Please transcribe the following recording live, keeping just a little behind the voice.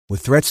With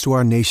threats to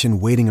our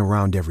nation waiting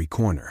around every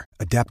corner,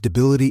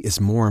 adaptability is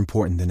more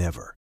important than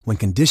ever. When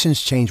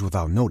conditions change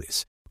without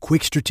notice,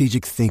 quick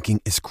strategic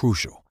thinking is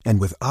crucial.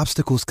 And with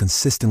obstacles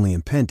consistently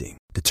impending,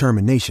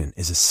 determination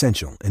is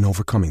essential in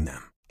overcoming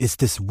them. It's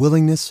this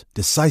willingness,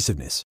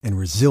 decisiveness, and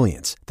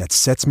resilience that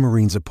sets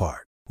Marines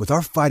apart. With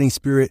our fighting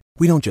spirit,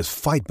 we don't just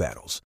fight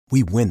battles,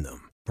 we win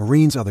them.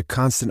 Marines are the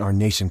constant our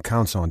nation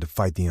counts on to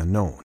fight the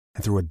unknown.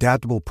 And through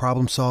adaptable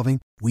problem solving,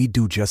 we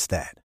do just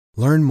that.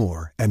 Learn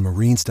more at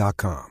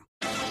marines.com.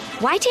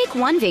 Why take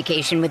one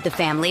vacation with the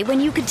family when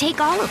you could take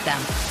all of them?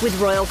 With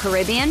Royal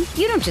Caribbean,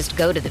 you don't just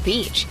go to the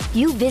beach.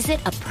 You visit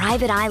a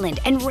private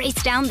island and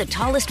race down the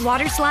tallest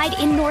water slide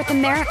in North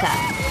America.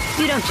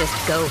 You don't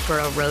just go for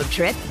a road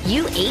trip.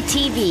 You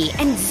ATV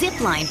and zip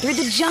line through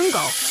the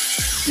jungle.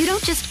 You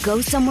don't just go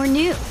somewhere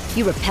new.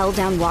 You rappel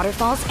down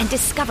waterfalls and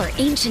discover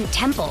ancient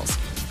temples.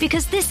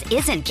 Because this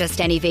isn't just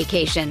any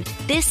vacation.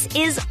 This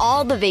is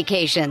all the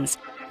vacations.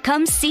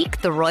 Come seek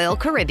the Royal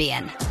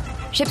Caribbean.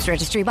 Ships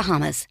Registry,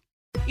 Bahamas.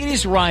 It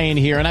is Ryan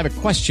here, and I have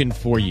a question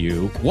for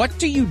you. What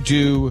do you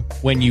do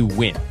when you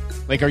win?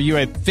 Like, are you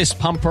a fist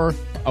pumper,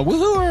 a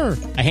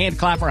woohooer, a hand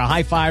clapper, a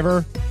high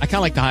fiver? I kind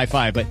of like the high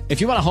five, but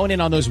if you want to hone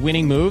in on those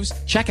winning moves,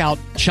 check out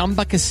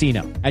Chumba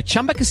Casino. At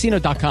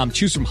ChumbaCasino.com,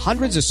 choose from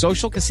hundreds of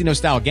social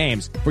casino-style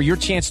games for your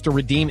chance to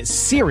redeem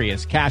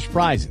serious cash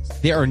prizes.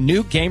 There are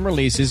new game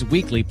releases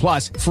weekly,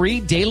 plus free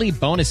daily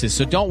bonuses.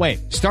 So don't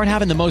wait. Start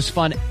having the most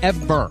fun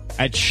ever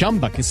at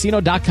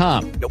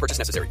ChumbaCasino.com. No purchase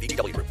necessary.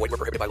 VGW Group. Void where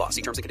prohibited by law.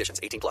 See terms and conditions.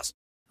 18+.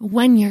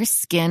 When your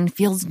skin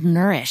feels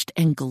nourished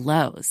and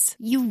glows,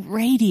 you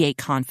radiate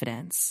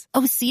confidence.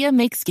 Osea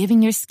makes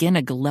giving your skin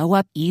a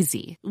glow-up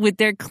easy with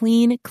their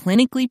clean,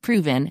 clinically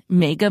proven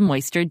Mega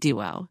Moisture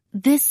Duo.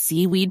 This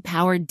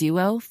seaweed-powered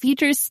duo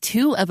features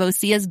two of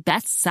Osea's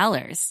best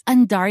sellers,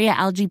 Undaria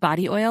Algae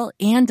Body Oil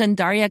and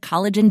Undaria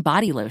Collagen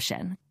Body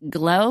Lotion.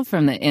 Glow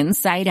from the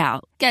inside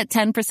out. Get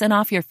 10%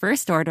 off your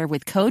first order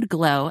with code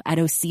GLOW at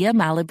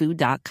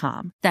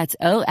OseaMalibu.com. That's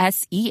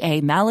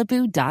OSEA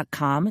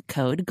Malibu.com,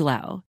 code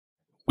GLOW.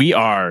 We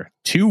are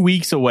 2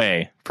 weeks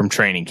away from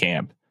training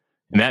camp,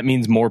 and that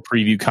means more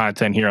preview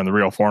content here on the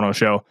Real Forno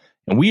Show.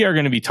 And we are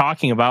going to be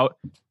talking about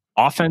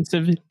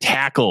offensive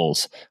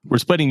tackles. We're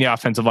splitting the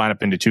offensive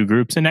lineup into two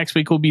groups, and next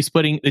week we'll be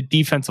splitting the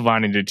defensive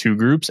line into two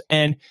groups.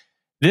 And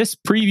this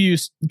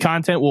preview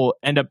content will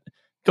end up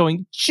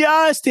going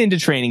just into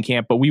training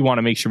camp, but we want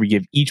to make sure we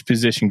give each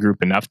position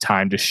group enough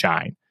time to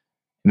shine.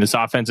 And this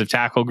offensive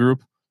tackle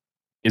group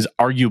is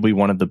arguably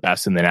one of the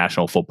best in the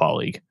National Football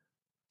League.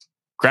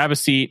 Grab a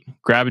seat,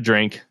 grab a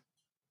drink.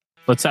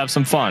 Let's have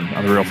some fun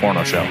on the Real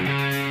Forno Show.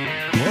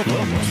 Welcome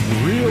to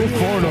the Real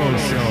Forno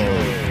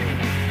Show.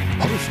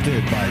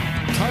 Hosted by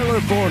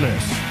Tyler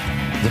Fornes,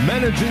 the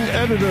managing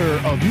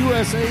editor of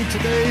USA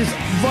Today's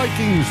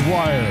Vikings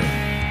Wire,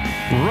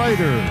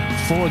 writer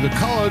for the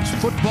College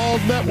Football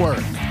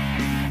Network,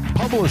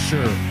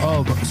 publisher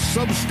of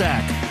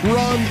Substack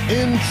Run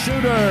In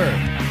Shooter,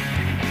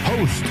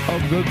 host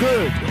of The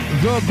Good,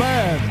 The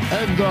Bad,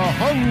 and The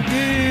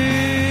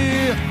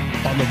Hungry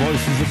on the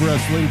Voices of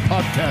Wrestling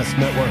Podcast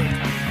Network,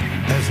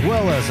 as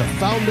well as a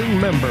founding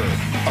member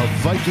of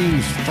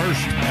Vikings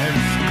First and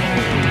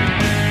Skull.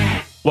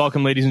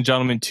 Welcome, ladies and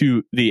gentlemen,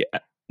 to the...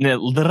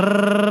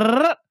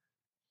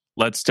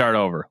 Let's start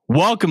over.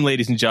 Welcome,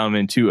 ladies and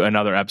gentlemen, to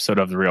another episode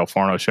of the Real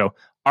Forno Show.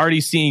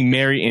 Already seeing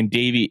Mary and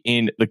Davey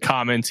in the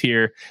comments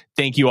here.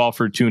 Thank you all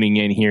for tuning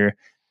in here.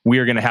 We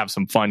are going to have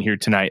some fun here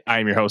tonight. I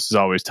am your host, as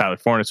always, Tyler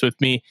Fornes.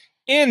 With me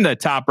in the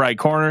top right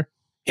corner,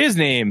 his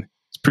name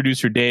is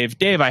producer Dave.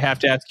 Dave, I have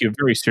to ask you a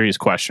very serious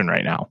question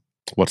right now.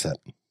 What's that?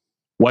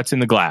 What's in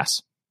the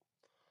glass?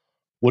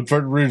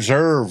 Woodford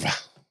Reserve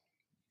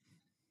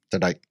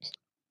tonight.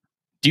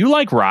 Do you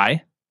like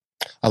rye?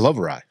 I love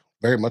rye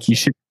very much. You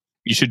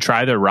should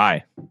try their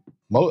rye.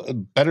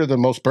 Better than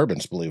most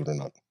bourbons, believe it or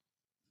not.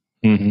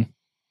 Mm-hmm.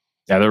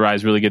 Yeah, their rye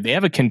is really good. They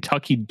have a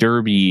Kentucky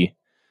Derby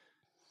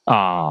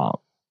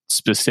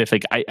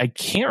specific. I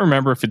can't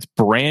remember if it's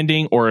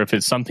branding or if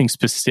it's something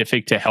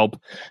specific to help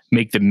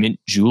make the mint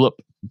julep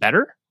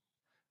better.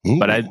 Ooh,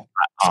 but I'd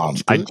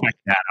check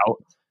that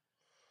out.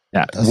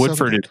 Yeah,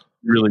 Woodford is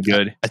really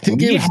good. I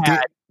think it was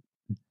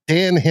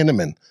Dan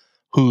Hinneman,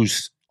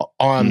 who's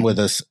on with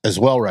us as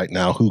well right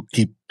now, who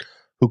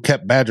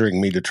kept badgering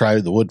me to try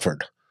the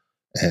Woodford.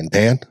 And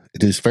Dan,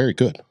 it is very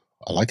good.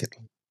 I like it.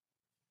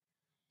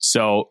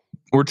 So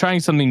we're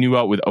trying something new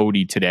out with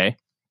Odie today.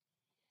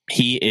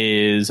 He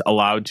is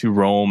allowed to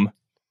roam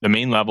the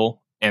main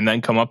level and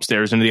then come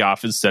upstairs into the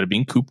office instead of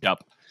being cooped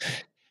up.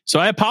 So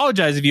I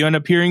apologize if you end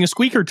up hearing a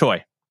squeaker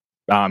toy.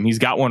 He's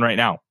got one right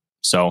now.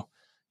 So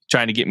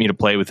trying to get me to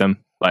play with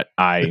him, but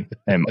I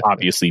am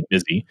obviously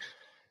busy.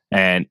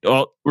 And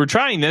well, we're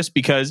trying this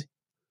because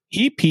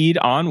he peed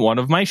on one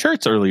of my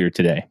shirts earlier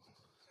today.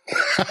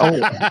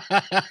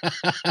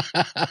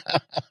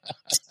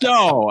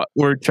 So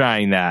we're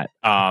trying that.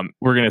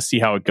 We're going to see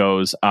how it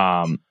goes.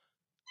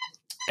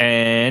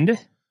 And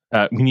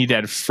we need to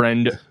add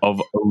friend of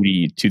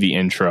Odie to the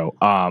intro.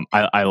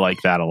 I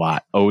like that a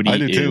lot. Odie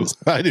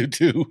I do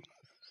too.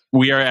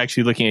 we are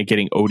actually looking at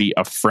getting Odie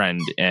a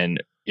friend.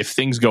 And if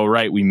things go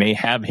right, we may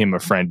have him a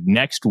friend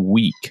next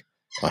week.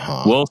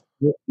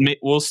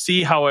 We'll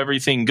see how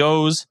everything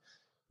goes.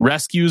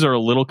 Rescues are a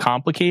little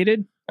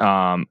complicated.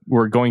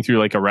 We're going through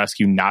like a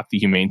rescue, not the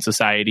Humane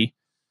Society.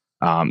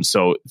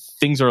 So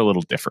things are a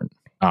little different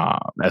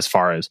as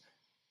far as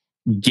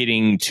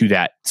getting to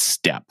that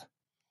step.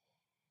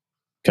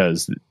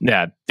 Because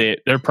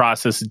their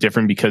process is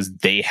different because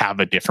they have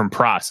a different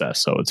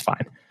process. So it's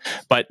fine.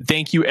 But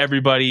thank you,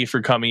 everybody,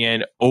 for coming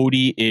in.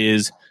 Odie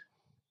is...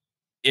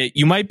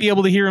 you might be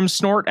able to hear him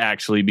snort,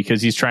 actually,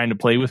 because he's trying to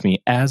play with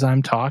me as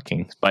I'm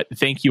talking. But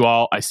thank you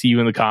all. I see you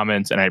in the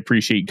comments, and I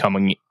appreciate you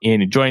coming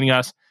in and joining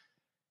us.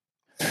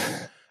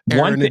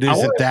 Aaron,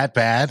 is it that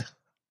bad?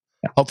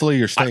 Hopefully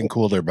you're staying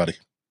cool there, buddy.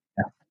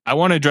 I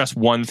want to address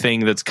one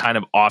thing that's kind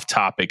of off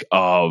topic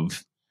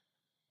of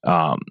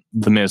the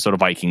Minnesota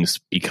Vikings,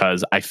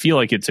 because I feel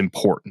like it's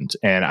important.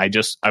 And I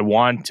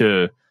want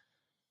to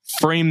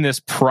frame this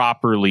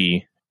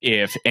properly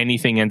if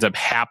anything ends up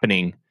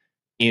happening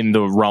in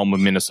the realm of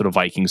Minnesota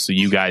Vikings, so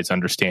you guys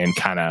understand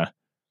kind of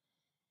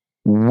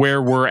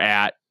where we're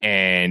at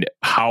and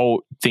how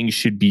things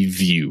should be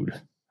viewed.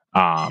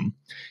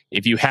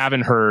 If you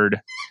haven't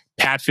heard,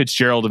 Pat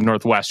Fitzgerald of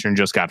Northwestern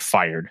just got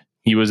fired.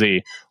 He was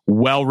a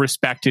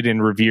well-respected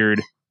and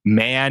revered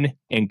man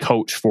and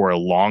coach for a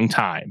long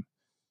time.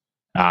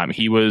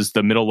 He was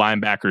the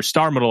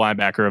star middle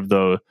linebacker of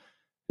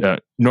the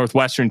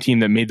Northwestern team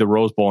that made the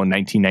Rose Bowl in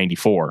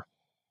 1994.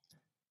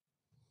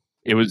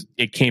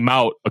 It came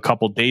out a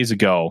couple days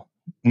ago.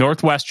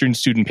 Northwestern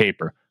student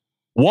paper.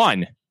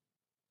 One,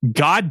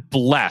 God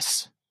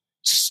bless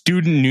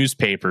student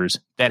newspapers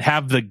that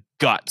have the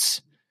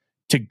guts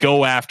to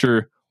go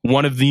after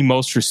one of the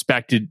most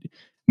respected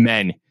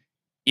men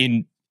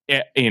in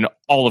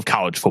all of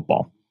college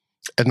football.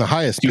 And the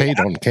highest paid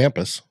on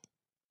campus.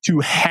 To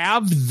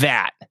have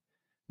that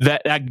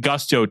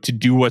gusto to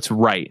do what's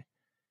right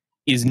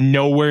is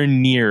nowhere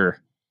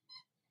near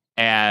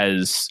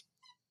as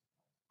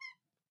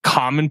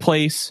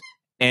commonplace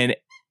and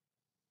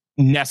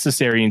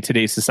necessary in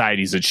today's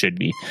society as it should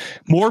be.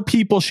 More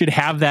people should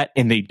have that,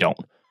 and they don't.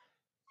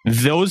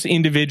 Those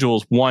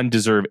individuals, one,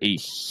 deserve a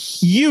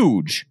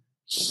huge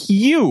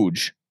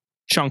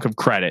chunk of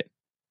credit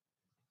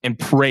and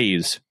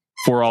praise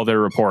for all their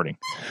reporting.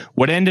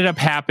 What ended up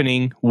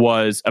happening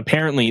was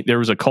apparently there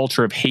was a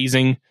culture of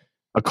hazing,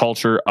 a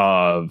culture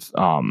of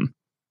I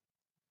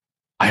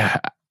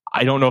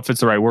don't know if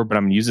it's the right word, but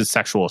I'm going to use it,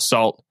 sexual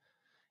assault.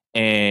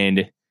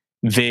 And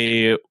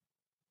they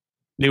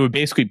would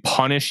basically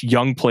punish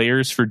young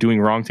players for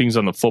doing wrong things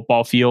on the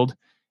football field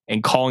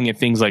and calling it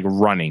things like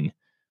running,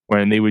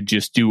 when they would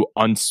just do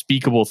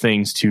unspeakable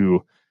things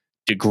to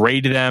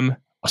degrade them,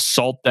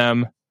 assault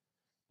them.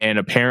 And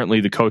apparently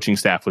the coaching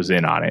staff was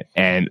in on it.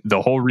 And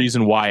the whole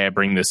reason why I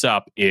bring this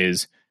up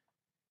is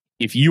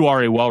if you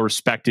are a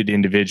well-respected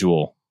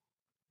individual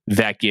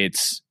that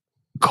gets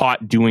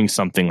caught doing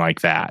something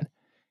like that,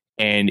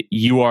 and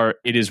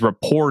it is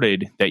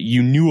reported that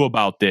you knew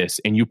about this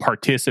and you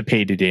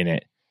participated in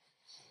it,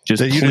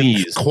 just that you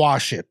please didn't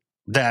quash it.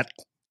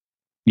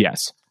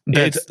 Yes.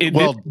 It's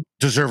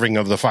deserving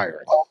of the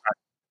firing.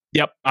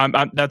 Yep.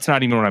 That's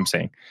not even what I'm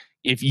saying.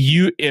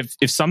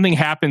 If something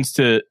happens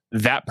to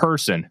that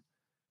person,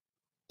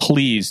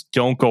 please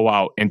don't go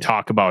out and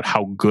talk about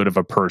how good of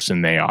a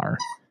person they are.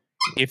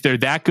 If they're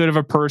that good of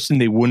a person,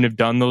 they wouldn't have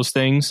done those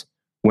things.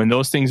 When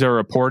those things are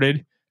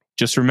reported,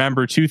 just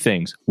remember two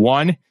things.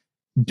 One,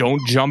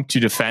 don't jump to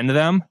defend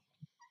them.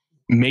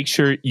 Make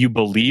sure you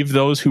believe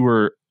those who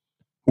were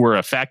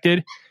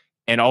affected,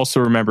 and also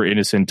remember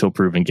innocent until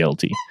proven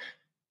guilty.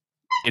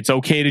 It's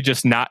okay to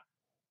just not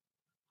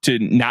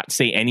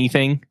say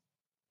anything,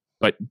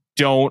 but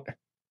don't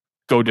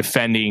go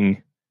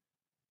defending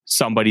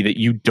somebody that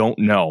you don't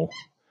know.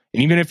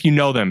 And even if you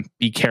know them,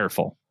 be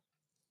careful,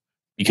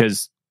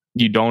 because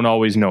you don't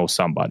always know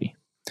somebody.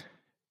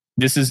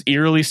 This is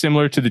eerily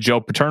similar to the Joe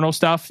Paterno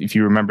stuff, if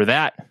you remember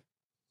that.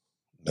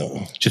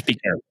 No. Just be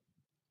careful.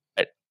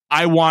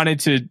 I wanted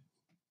to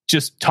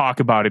just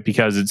talk about it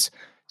because it's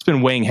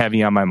been weighing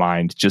heavy on my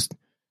mind. Just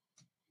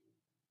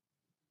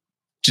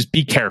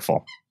be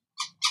careful.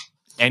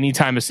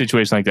 Anytime a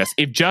situation like this,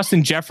 if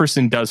Justin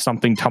Jefferson does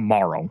something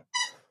tomorrow,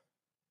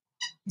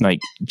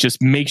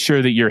 just make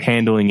sure that you're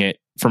handling it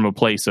from a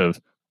place of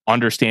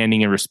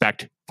understanding and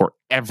respect for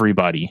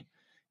everybody,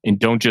 and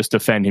don't just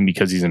defend him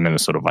because he's a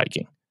Minnesota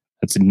Viking.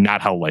 That's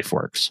not how life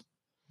works.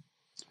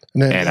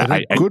 And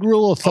a good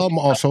rule of thumb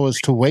also is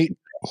to wait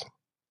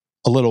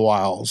a little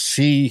while,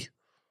 see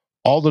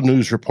all the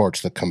news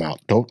reports that come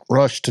out. Don't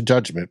rush to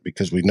judgment,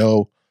 because we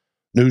know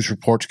news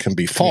reports can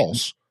be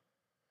false.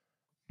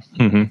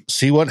 Mm-hmm.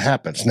 See what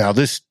happens. Now,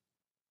 this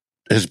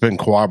has been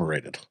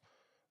corroborated.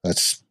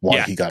 That's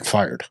why he got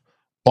fired.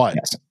 But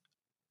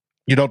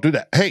you don't do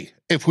that. Hey,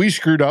 if we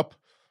screwed up,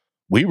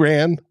 we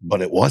ran,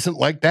 but it wasn't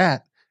like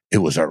that. It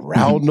was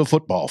around the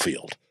football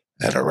field,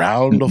 and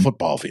around the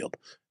football field,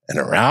 and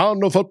around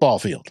the football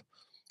field.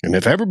 And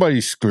if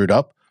everybody screwed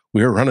up,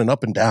 we were running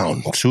up and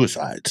down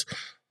suicides.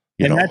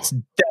 And that's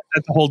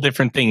a whole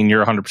different thing, and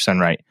you're 100%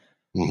 right.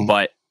 Mm-hmm.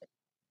 But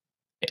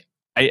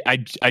I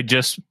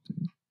just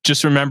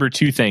remember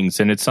two things,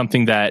 and it's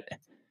something that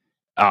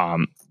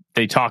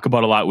they talk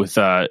about a lot with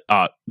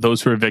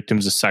those who are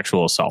victims of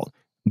sexual assault.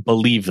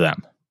 Believe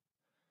them.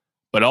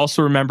 But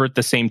also remember at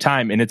the same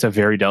time, and it's a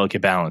very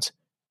delicate balance,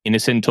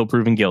 innocent until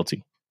proven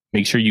guilty.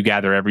 Make sure you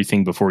gather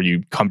everything before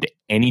you come to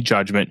any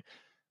judgment,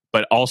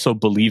 but also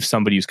believe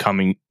somebody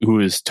who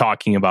is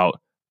talking about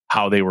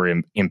how they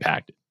were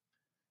impacted.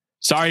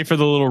 Sorry for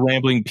the little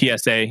rambling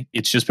PSA.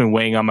 It's just been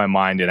weighing on my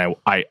mind, and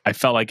I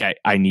felt like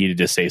I needed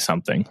to say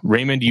something.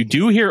 Raymond, you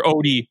do hear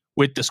Odie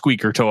with the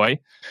squeaker toy.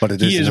 But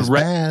it isn't as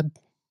bad.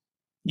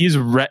 He's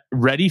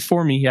ready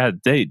for me. Yeah,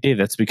 Dave,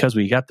 that's because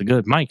we got the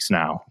good mics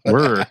now.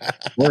 We're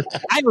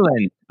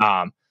silent.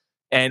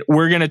 And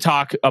we're going to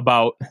talk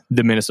about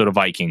the Minnesota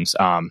Vikings.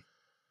 Well,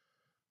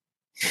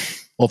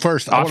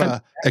 first, I want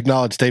to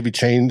acknowledge Davey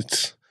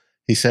Chains.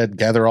 He said,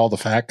 gather all the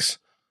facts.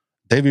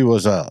 Davey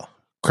was a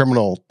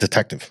criminal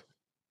detective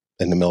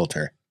in the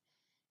military.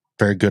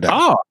 Very good at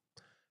it.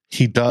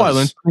 He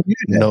does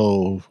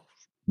know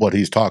what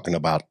he's talking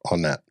about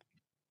on that.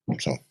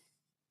 So,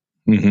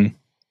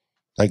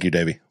 thank you,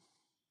 Davey.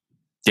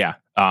 Yeah.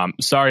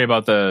 Sorry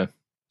about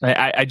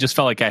I just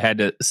felt like I had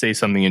to say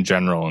something in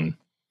general, and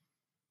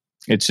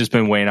it's just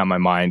been weighing on my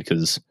mind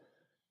because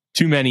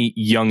too many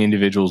young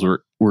individuals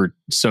were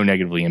so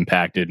negatively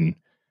impacted, and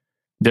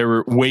there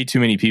were way too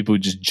many people who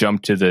just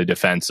jumped to the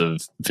defense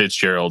of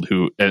Fitzgerald,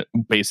 who,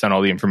 based on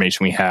all the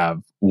information we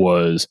have,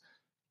 was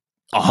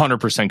 100%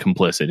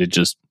 complicit. It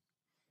just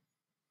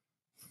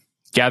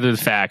gather the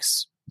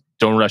facts,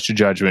 don't rush to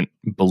judgment,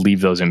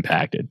 believe those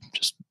impacted.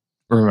 Just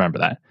remember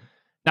that.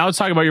 Now let's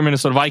talk about your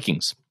Minnesota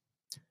Vikings.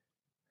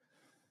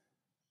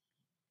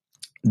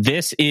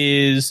 This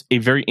is a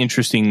very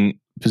interesting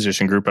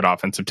position group at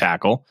offensive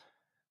tackle.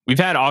 We've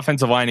had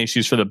offensive line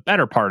issues for the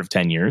better part of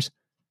 10 years.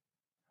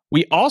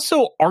 We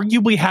also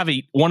arguably have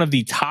one of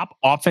the top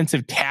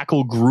offensive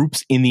tackle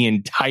groups in the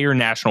entire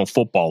National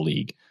Football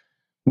League.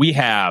 We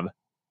have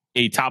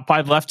a top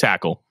 5 left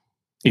tackle,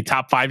 a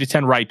top 5 to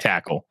 10 right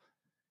tackle,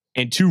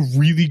 and 2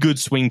 really good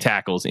swing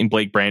tackles in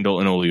Blake Brandel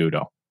and Oli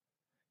Udoh.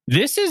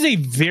 This is a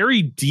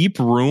very deep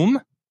room,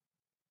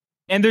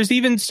 and there's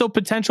even still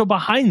potential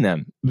behind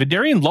them.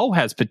 Vidarian Lowe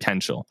has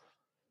potential.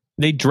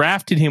 They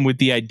drafted him with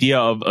the idea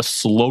of a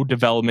slow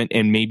development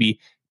and maybe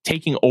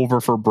taking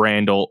over for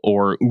Brandel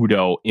or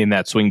Udoh in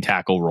that swing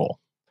tackle role.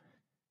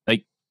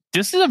 Like,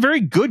 this is a very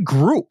good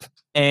group.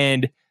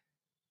 And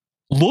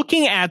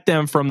looking at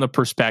them from the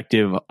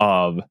perspective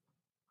of,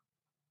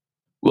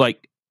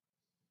 like,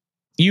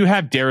 you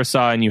have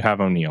Darrisaw and you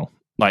have O'Neal.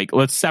 Like,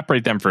 let's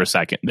separate them for a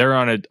second. They're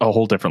on a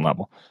whole different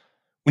level.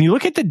 When you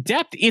look at the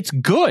depth, it's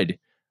good.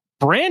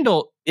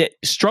 Brandel, it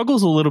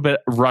struggles a little bit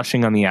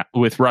rushing on the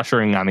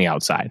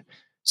outside.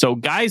 So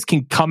guys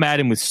can come at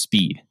him with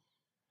speed.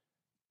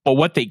 But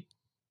what they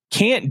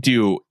can't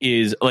do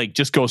is like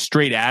just go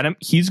straight at him.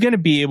 He's going to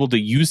be able to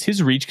use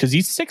his reach because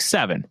he's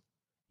 6'7".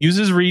 Use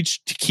his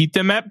reach to keep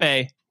them at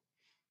bay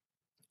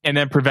and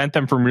then prevent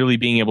them from really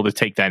being able to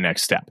take that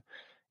next step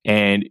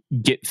and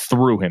get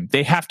through him.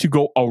 They have to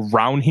go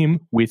around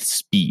him with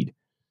speed.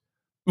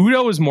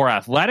 Udoh is more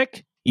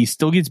athletic. He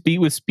still gets beat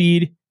with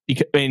speed,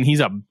 and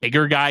he's a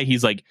bigger guy.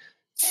 He's like,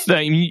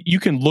 you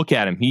can look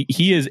at him.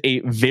 He is a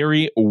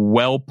very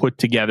well put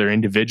together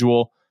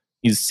individual.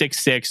 He's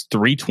 6'6",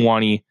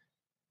 320.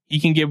 He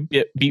can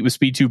get beat with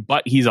speed too,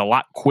 but he's a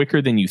lot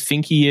quicker than you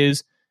think he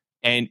is.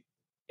 And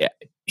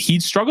he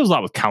struggles a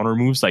lot with counter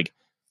moves. Like,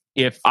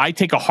 if I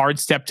take a hard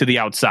step to the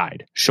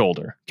outside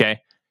shoulder,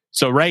 okay?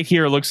 So right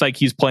here, it looks like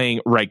he's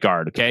playing right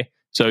guard, okay?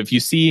 So if you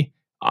see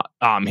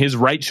his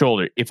right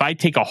shoulder, if I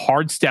take a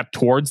hard step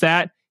towards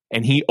that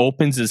and he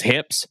opens his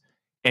hips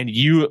and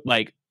you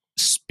like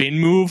spin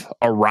move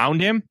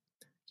around him,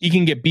 he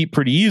can get beat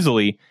pretty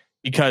easily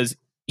because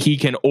he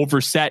can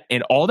overset,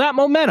 and all that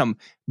momentum,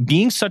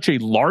 being such a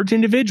large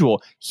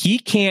individual, he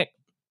can't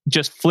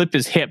just flip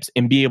his hips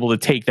and be able to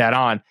take that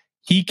on.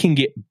 He can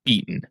get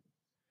beaten.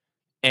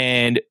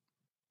 And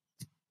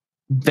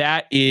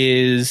that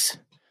is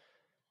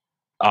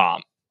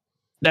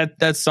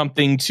that's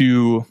something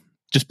to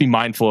just be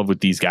mindful of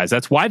with these guys.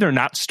 That's why they're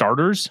not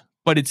starters,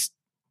 but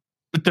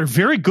they're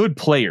very good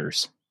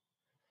players.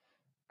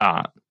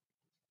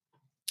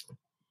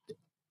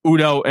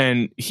 Udoh,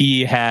 and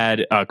he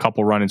had a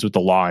couple run-ins with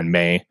the law in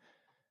May.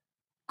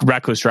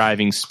 Reckless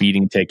driving,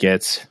 speeding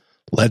tickets.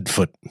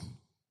 Leadfoot.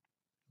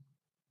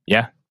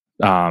 Yeah.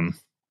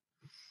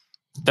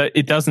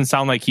 It doesn't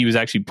sound like he was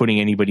actually putting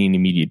anybody in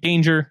immediate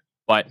danger,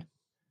 but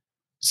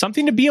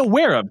something to be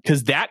aware of,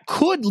 because that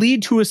could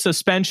lead to a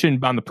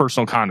suspension on the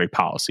personal conduct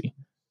policy.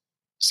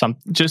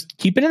 Just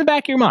keep it in the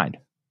back of your mind.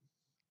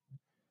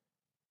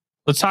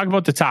 Let's talk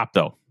about the top,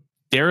 though.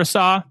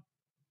 Darrisaw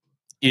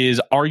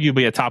is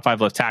arguably a top 5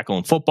 left tackle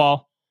in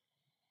football.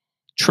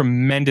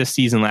 Tremendous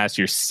season last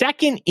year.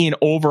 Second in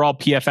overall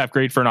PFF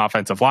grade for an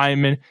offensive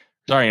lineman.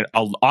 Sorry,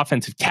 an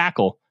offensive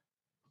tackle,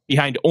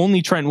 behind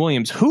only Trent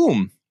Williams,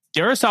 whom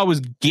Darrisaw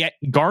was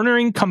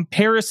garnering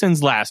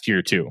comparisons last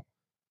year to.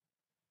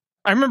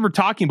 I remember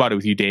talking about it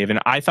with you, Dave, and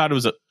I thought it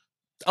was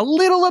a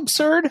little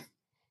absurd.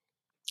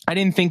 I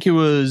didn't think it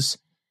was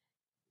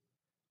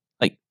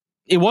like,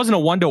 it wasn't a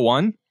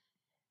 1-to-1,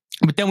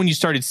 but then when you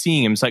started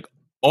seeing him, it's like,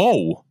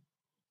 oh,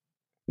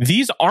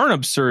 these aren't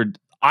absurd.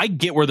 I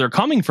get where they're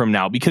coming from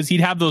now, because he'd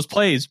have those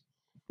plays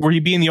where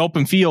he'd be in the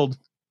open field.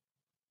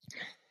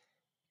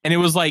 And it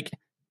was like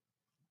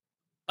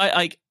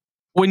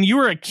when you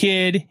were a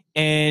kid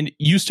and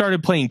you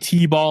started playing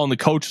T-ball and the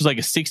coach was like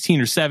a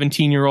 16 or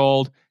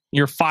 17-year-old,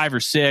 you're 5 or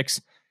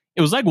 6.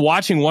 It was like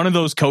watching one of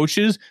those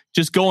coaches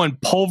just go and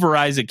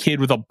pulverize a kid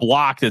with a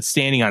block that's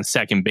standing on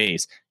second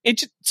base.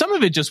 Some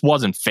of it just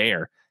wasn't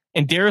fair.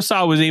 And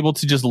Darrisaw was able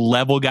to just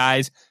level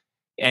guys.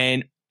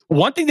 And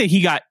one thing that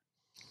he got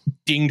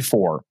dinged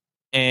for,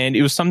 and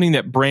it was something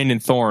that Brandon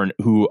Thorne,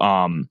 who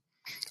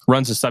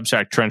runs the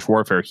Substack Trench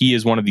Warfare, he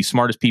is one of the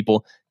smartest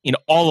people in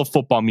all of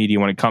football media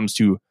when it comes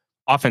to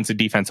offensive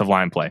defensive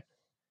line play.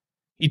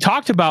 He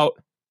talked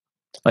about,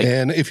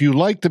 and if you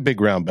like the big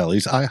round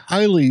bellies, I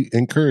highly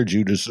encourage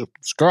you to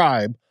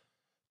subscribe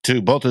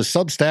to both his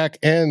Substack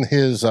and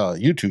his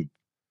YouTube,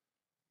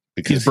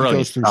 because he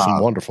goes through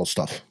some wonderful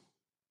stuff.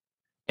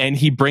 And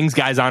he brings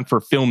guys on for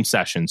film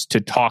sessions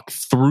to talk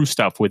through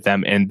stuff with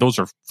them, and those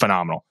are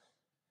phenomenal.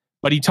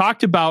 But he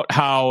talked about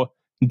how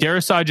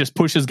Darrisaw just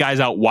pushes guys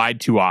out wide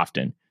too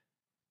often,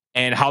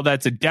 and how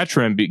that's a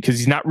detriment because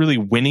he's not really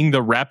winning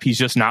the rep. He's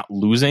just not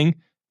losing.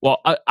 Well,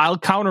 I'll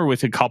counter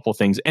with a couple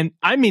things, and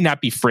I may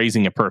not be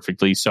phrasing it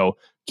perfectly, so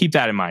keep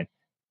that in mind.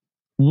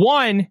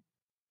 One,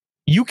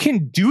 you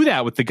can do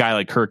that with the guy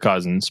like Kirk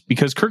Cousins,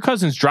 because Kirk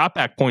Cousins' drop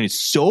back point is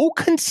so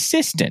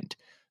consistent.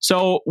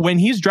 So when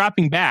he's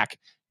dropping back,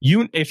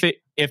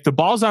 if the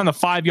ball's on the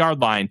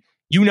 5-yard line,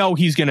 you know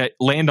he's going to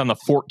land on the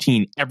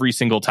 14 every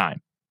single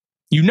time.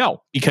 You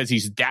know, because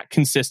he's that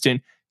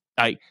consistent.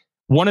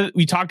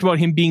 We talked about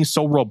him being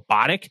so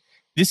robotic.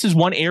 This is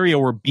one area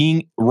where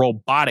being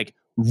robotic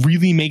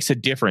really makes a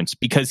difference,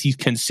 because he's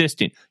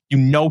consistent. You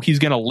know he's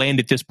going to land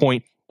at this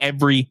point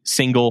every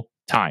single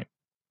time.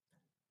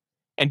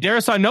 And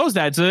Darrisaw knows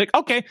that. So like,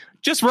 okay,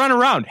 just run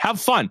around,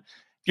 have fun.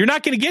 You're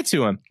not going to get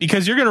to him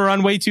because you're going to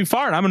run way too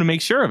far, and I'm going to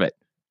make sure of it.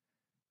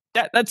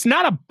 That's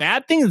not a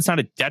bad thing. It's not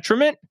a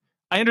detriment.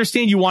 I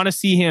understand you want to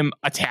see him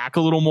attack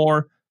a little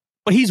more,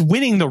 but he's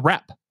winning the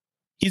rep.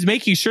 He's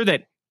making sure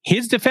that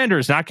his defender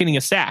is not getting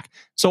a sack.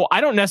 So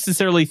I don't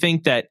necessarily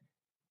think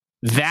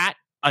that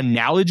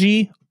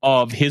analogy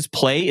of his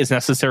play is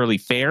necessarily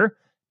fair,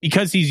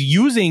 because he's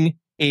using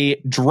a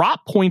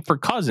drop point for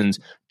Cousins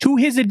to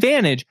his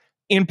advantage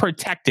in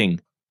protecting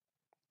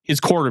his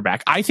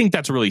quarterback. I think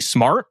that's really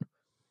smart,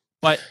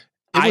 but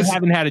I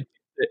haven't had a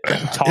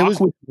talk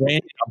with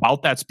Brandon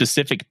about that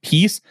specific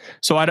piece.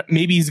 So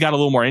maybe he's got a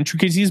little more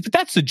intricacies, but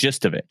that's the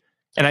gist of it.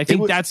 And I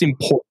think that's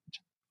important.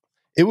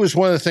 It was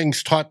one of the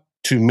things taught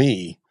to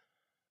me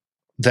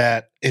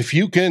that if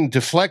you can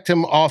deflect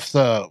him off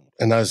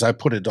and as I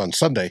put it on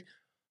Sunday,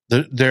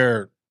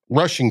 their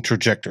rushing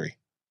trajectory,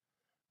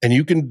 and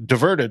you can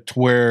divert it to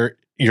where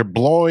you're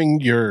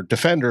blowing your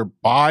defender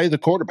by the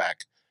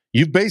quarterback,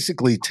 you've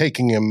basically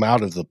taking him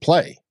out of the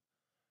play.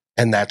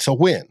 And that's a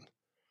win,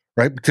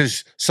 right?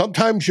 Because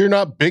sometimes you're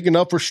not big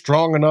enough or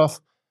strong enough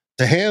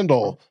to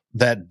handle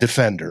that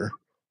defender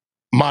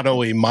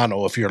mano a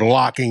mano if you're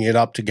locking it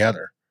up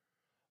together.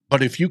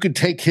 But if you could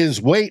take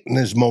his weight and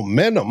his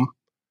momentum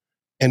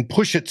and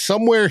push it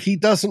somewhere he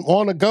doesn't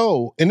want to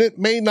go, and it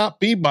may not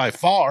be by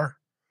far,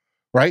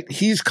 right?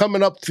 He's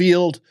coming up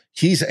field.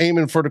 He's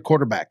aiming for the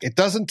quarterback. It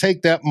doesn't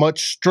take that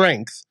much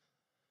strength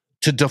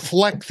to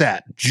deflect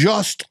that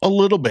just a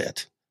little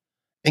bit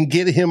and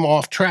get him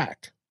off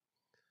track.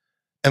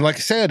 And like I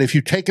said, if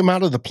you take him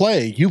out of the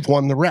play, you've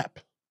won the rep.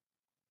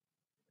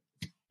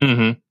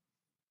 Mm-hmm.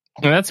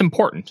 And that's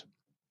important.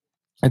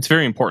 It's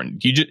very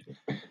important.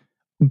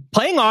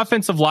 Playing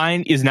offensive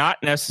line is not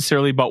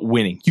necessarily about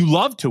winning. You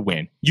love to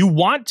win. You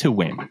want to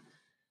win.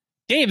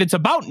 Dave, it's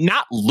about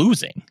not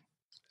losing.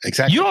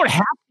 Exactly. You don't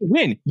have to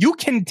win. You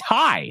can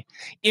tie.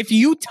 If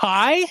you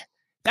tie,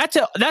 that's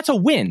a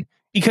win,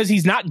 because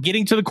he's not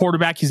getting to the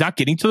quarterback. He's not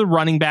getting to the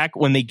running back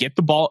when they get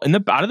the ball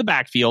out of the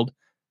backfield.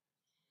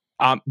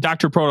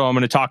 Dr. Proto, I'm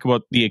going to talk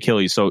about the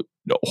Achilles. So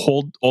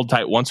hold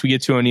tight. Once we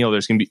get to O'Neal,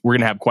 we're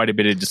going to have quite a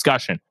bit of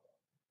discussion.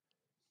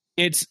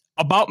 It's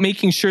about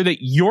making sure that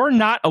you're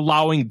not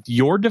allowing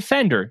your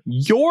defender,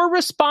 your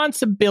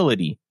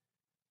responsibility,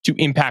 to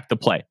impact the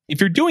play.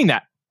 If you're doing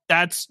that,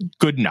 that's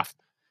good enough.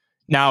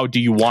 Now, do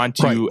you want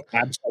to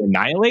absolutely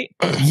annihilate?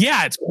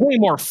 Yeah, it's way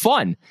more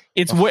fun.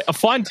 It's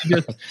fun to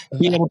just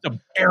be able to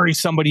bury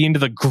somebody into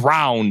the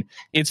ground.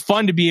 It's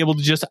fun to be able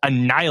to just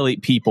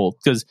annihilate people,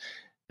 because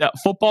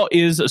football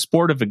is a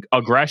sport of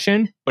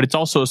aggression, but it's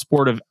also a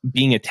sport of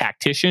being a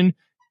tactician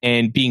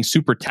and being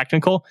super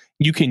technical.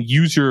 You can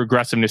use your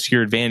aggressiveness to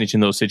your advantage in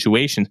those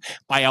situations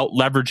by out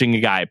leveraging a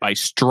guy, by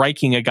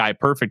striking a guy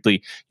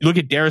perfectly. You look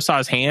at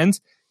Darrisaw's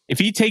hands. If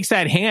he takes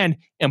that hand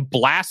and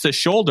blasts a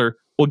shoulder,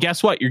 well,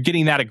 guess what? You're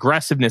getting that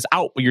aggressiveness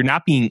out, but you're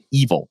not being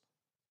evil.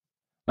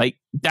 Like,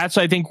 that's,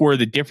 I think, where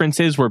the difference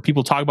is, where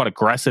people talk about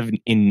aggressive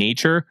in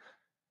nature.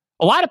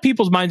 a lot of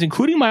people's minds,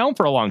 including my own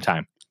for a long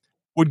time,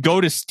 would go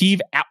to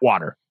Steve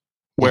Atwater,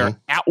 where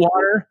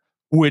Atwater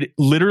would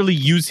literally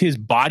use his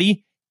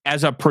body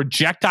as a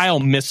projectile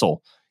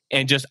missile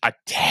and just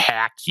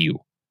attack you.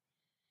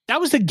 That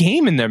was the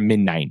game in the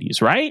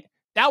mid-90s, right?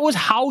 That was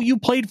how you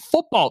played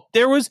football.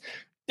 There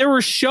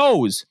were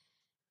shows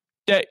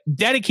that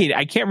dedicated,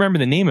 I can't remember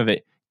the name of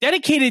it,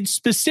 dedicated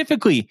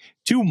specifically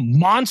to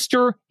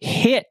monster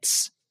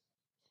hits.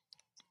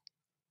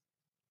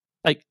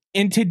 Like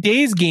in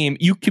today's game,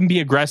 you can be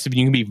aggressive and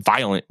you can be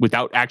violent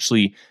without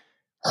actually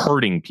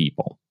hurting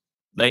people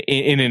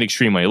in an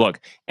extreme way. Look,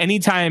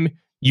 anytime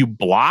you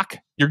block,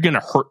 you're going to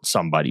hurt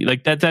somebody.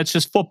 Like that's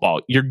just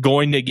football. You're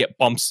going to get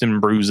bumps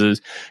and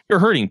bruises. You're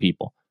hurting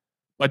people.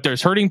 But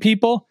there's hurting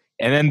people,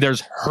 and then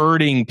there's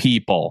hurting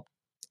people.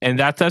 And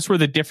that's where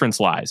the difference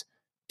lies.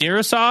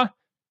 Darrisaw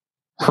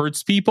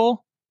hurts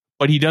people,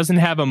 but he doesn't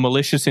have a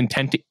malicious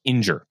intent to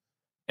injure.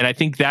 And I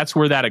think that's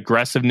where that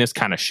aggressiveness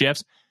kind of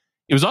shifts.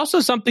 It was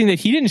also something that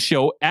he didn't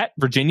show at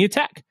Virginia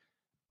Tech.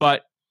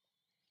 But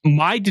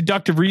my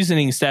deductive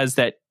reasoning says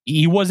that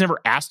he was never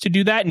asked to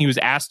do that, and he was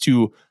asked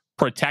to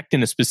protect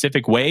in a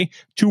specific way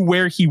to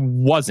where he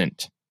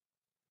wasn't.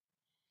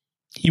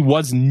 He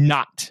was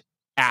not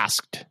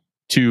asked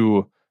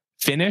to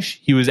finish.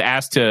 He was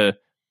asked to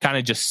kind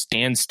of just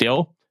stand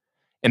still.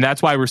 And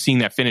that's why we're seeing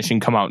that finishing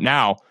come out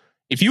now.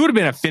 If you would have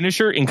been a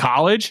finisher in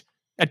college,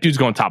 that dude's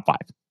going top 5.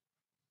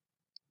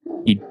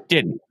 He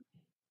didn't.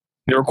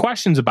 There were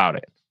questions about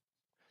it.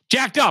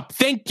 Jacked up.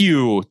 Thank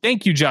you.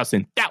 Thank you,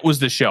 Justin. That was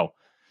the show.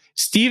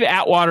 Steve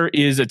Atwater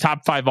is a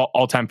top 5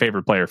 all-time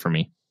favorite player for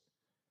me.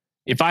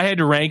 If I had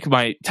to rank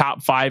my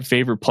top 5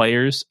 favorite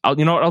players, I'll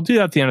do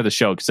that at the end of the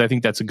show because I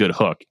think that's a good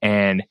hook.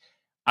 And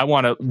I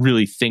want to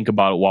really think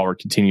about it while we're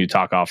continuing to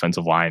talk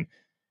offensive line.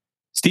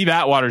 Steve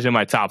Atwater's in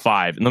my top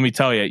 5. And let me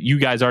tell you, you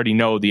guys already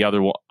know the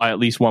other one, at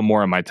least one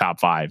more in my top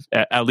 5,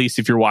 at least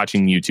if you're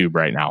watching YouTube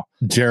right now.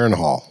 Jaron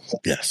Hall.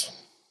 Yes.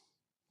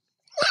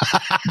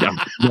 Yeah.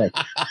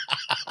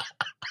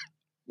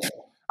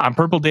 On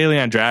Purple Daily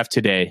on Draft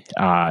today,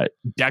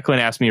 Declan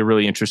asked me a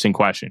really interesting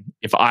question.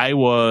 If I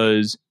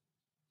was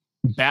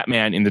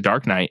Batman in The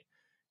Dark Knight,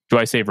 do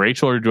I save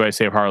Rachel or do I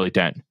save Harley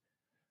Dent?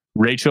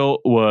 Rachel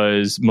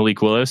was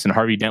Malik Willis and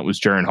Harvey Dent was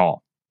Jaron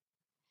Hall.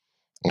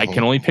 I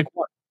can only pick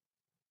one.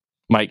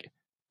 Mike,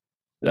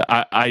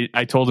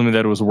 I told him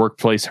that it was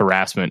workplace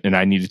harassment and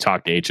I need to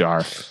talk to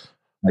HR.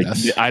 Like,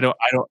 yes. I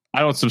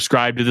don't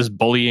subscribe to this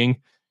bullying.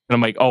 And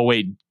I'm like, oh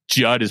wait,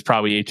 Judd is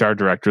probably HR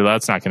director.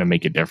 That's not going to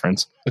make a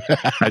difference.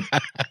 I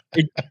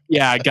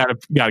got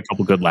a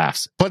couple good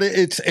laughs. But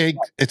it's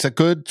a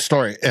good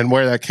story. And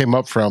where that came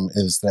up from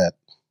is that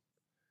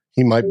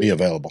he might be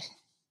available.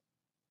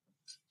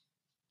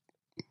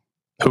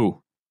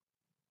 Who?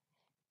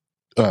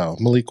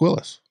 Malik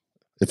Willis.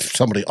 If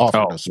somebody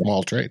offered a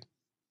small trade.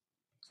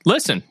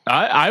 Listen,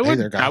 I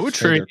would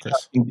trade.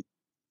 Chris.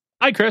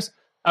 Hi, Chris.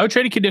 I would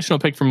trade a conditional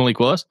pick for Malik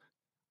Willis.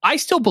 I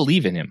still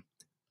believe in him.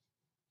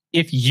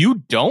 If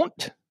you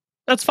don't,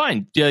 that's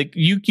fine. Like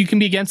you can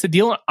be against the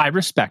deal. I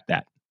respect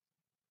that.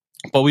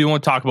 But we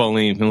won't talk about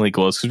Malik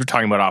Willis because we're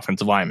talking about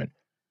offensive linemen.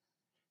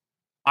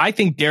 I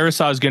think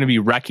Darrisaw is going to be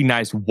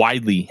recognized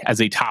widely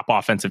as a top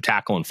offensive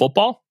tackle in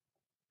football.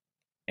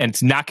 And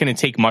it's not going to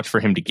take much for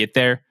him to get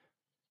there.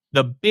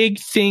 The big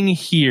thing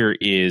here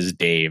is,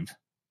 Dave,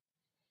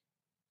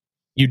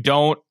 you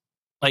don't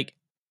like,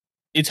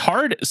 it's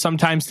hard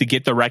sometimes to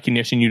get the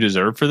recognition you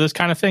deserve for this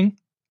kind of thing.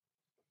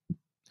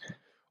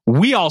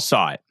 We all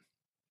saw it.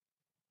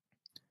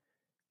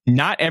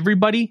 Not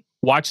everybody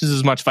watches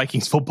as much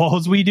Vikings football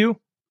as we do.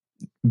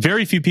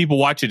 Very few people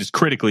watch it as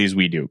critically as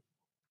we do.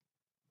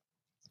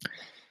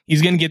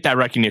 He's going to get that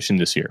recognition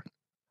this year.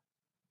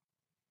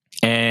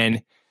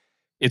 And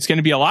it's going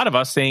to be a lot of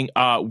us saying,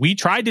 we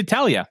tried to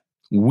tell you.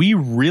 We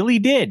really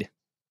did.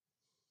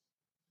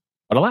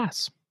 But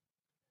alas.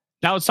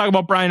 Now let's talk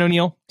about Brian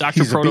O'Neill.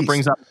 Dr. Proto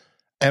brings up.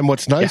 And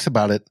what's nice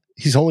about it,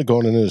 he's only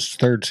going in his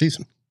 3rd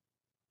season.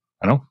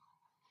 I know.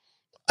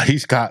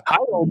 He's got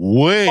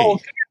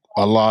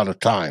a lot of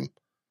time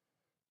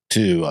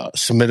to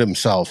submit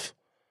himself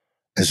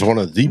as one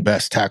of the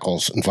best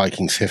tackles in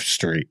Vikings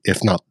history,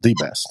 if not the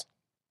best.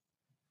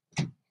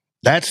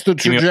 That's the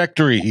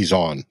trajectory he's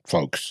on,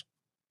 folks.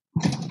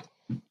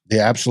 The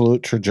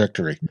absolute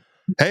trajectory.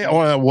 Hey, I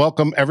want to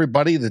welcome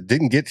everybody that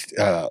didn't get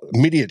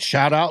immediate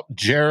shout out.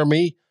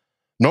 Jeremy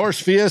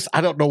Norsfius,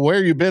 I don't know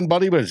where you've been,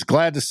 buddy, but it's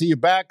glad to see you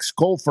back.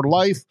 Skull for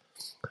life.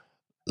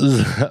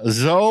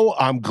 Zoe,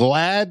 I'm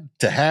glad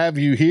to have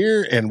you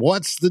here. And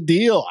what's the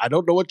deal? I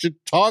don't know what you're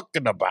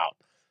talking about.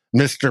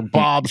 Mr.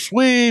 Bob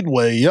Swede,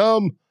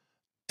 William,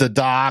 the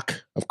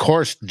Doc, of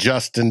course,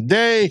 Justin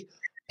Day,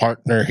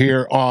 partner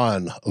here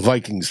on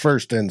Vikings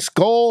First and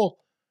Skull.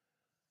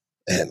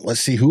 And let's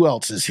see who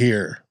else is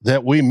here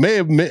that we may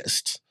have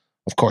missed.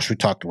 Of course, we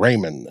talked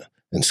Raymond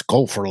and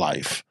Skull for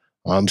Life.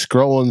 I'm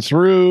scrolling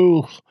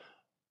through.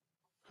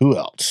 Who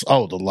else?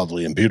 Oh, the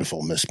lovely and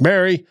beautiful Miss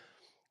Mary.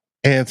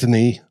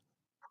 Anthony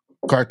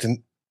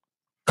Cartagena.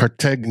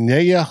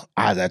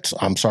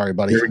 I'm sorry,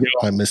 buddy.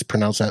 I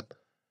mispronounced that.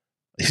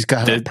 He's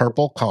got a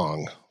purple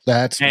Kong.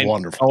 That's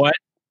wonderful. You know what?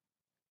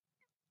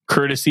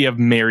 Courtesy of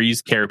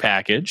Mary's care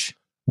package.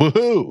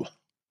 Woohoo!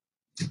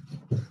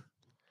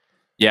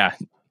 Yeah.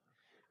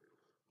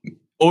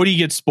 Odie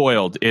gets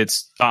spoiled.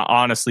 It's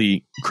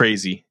honestly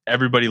crazy.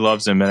 Everybody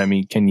loves him. And I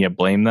mean, can you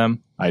blame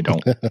them? I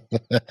don't.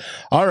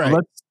 All right.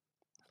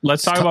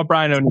 Let's talk about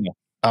Brian O'Neill.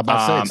 I'm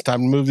about to say it's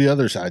time to move the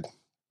other side.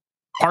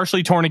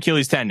 Partially torn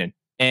Achilles tendon.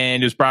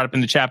 And it was brought up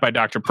in the chat by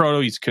Dr. Proto.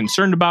 He's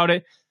concerned about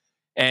it.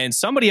 And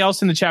somebody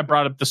else in the chat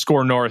brought up the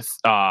Score North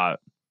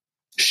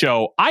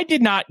show. I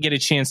did not get a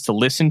chance to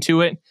listen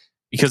to it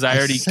because I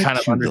already kind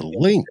of understood the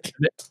link.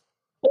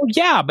 Oh,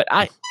 yeah, but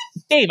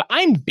Dave,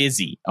 I'm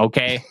busy,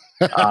 okay?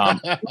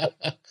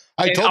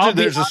 I told you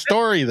there's a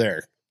story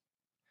there.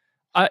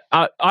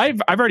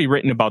 I've already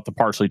written about the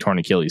partially torn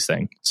Achilles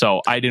thing,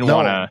 so I didn't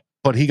want to.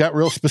 But he got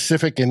real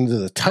specific into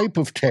the type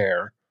of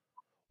tear,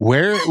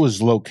 where it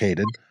was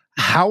located,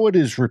 how it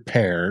is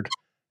repaired,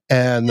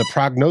 and the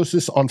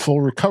prognosis on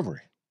full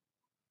recovery.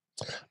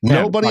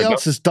 Nobody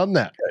else has done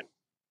that.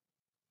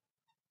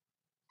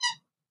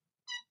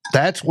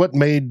 That's what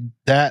made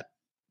that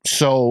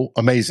so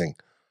amazing.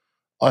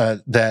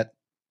 That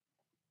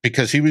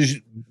because he was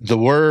the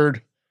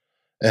word,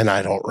 and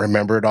I don't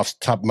remember it off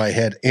the top of my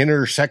head,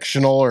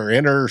 intersectional or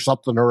inner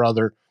something or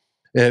other.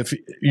 If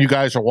you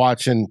guys are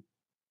watching,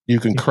 you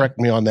can correct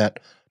me on that.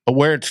 But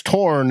where it's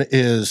torn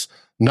is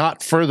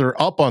not further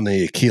up on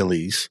the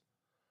Achilles,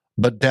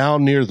 but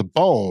down near the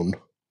bone.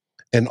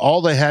 And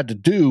all they had to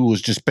do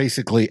was just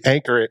basically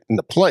anchor it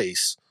into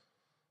place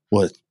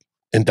with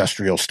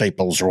industrial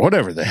staples or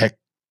whatever the heck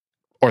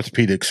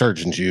orthopedic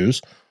surgeons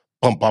use.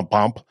 Bump, bump,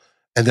 bump.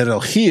 And then it'll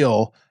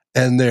heal.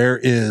 And there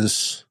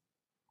is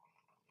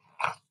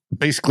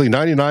basically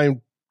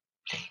 99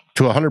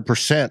 to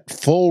 100%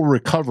 full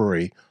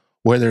recovery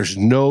where there's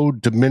no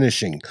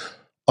diminishing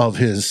of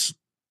his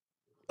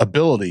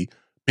ability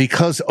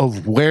because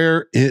of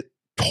where it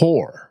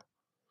tore.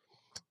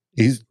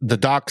 The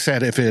doc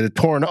said if it had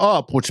torn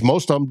up, which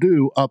most of them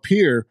do up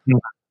here,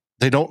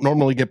 they don't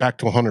normally get back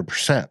to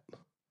 100%.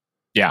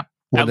 Yeah.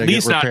 When they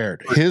get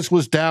repaired. His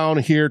was down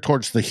here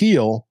towards the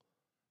heel,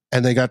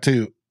 and they got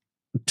to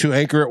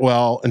anchor it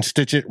well and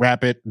stitch it,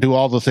 wrap it, do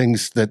all the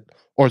things that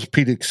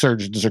orthopedic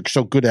surgeons are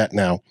so good at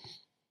now,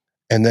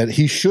 and that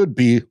he should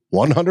be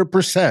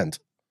 100%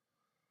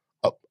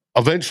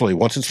 eventually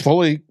once it's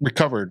fully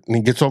recovered and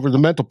he gets over the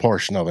mental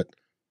portion of it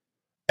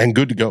and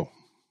good to go.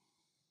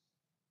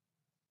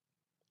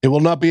 It will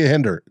not be a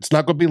hinder. It's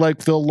not going to be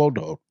like Phil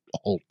Lodo.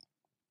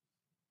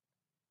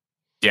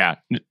 Yeah,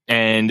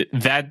 and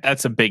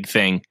that's a big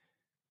thing,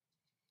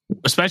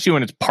 especially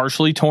when it's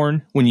partially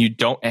torn. When you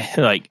don't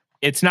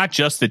it's not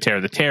just the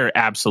tear,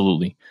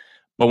 absolutely,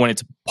 but when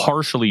it's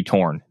partially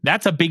torn,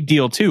 that's a big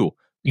deal too,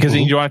 because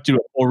then you don't have to do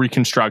a full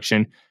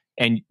reconstruction,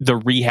 and the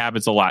rehab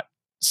is a lot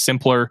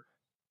simpler.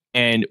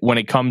 And when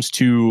it comes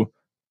to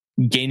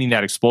gaining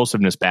that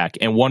explosiveness back,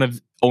 and one of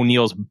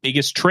O'Neill's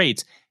biggest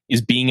traits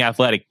is being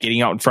athletic,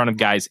 getting out in front of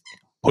guys,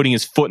 putting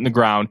his foot in the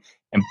ground,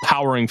 and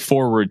powering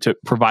forward to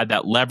provide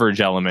that leverage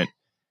element.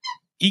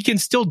 He can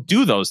still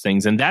do those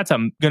things, and that's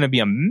going to be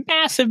a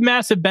massive,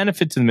 massive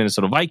benefit to the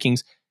Minnesota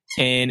Vikings,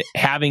 and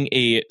having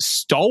a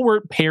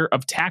stalwart pair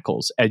of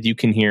tackles, as you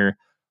can hear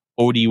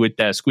Odie with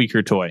that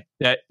squeaker toy.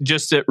 That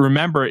just to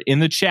remember in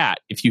the chat,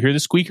 if you hear the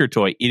squeaker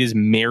toy, it is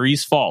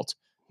Mary's fault.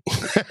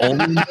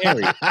 Only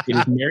Mary. It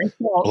is Mary's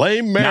fault.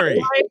 Blame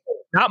Mary.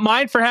 Not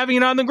mine for having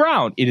it on the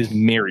ground. It is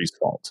Mary's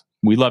fault.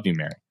 We love you,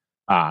 Mary.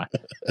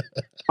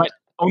 But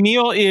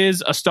O'Neill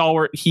is a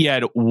stalwart. He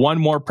had one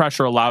more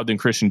pressure allowed than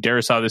Chirstian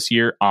Darrisaw this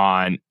year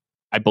on,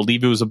 I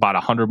believe it was about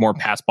 100 more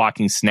pass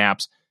blocking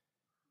snaps.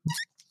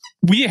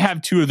 We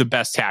have two of the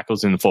best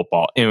tackles in the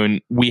football,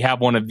 and we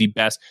have one of the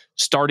best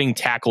starting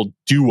tackle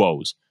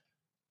duos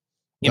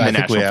in the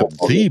national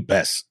football. The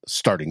best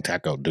starting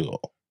tackle duo.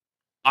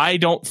 I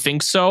don't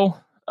think so.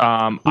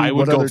 I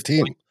would go go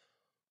team.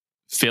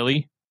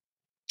 Philly,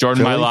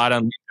 Jordan Mailata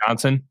and Lee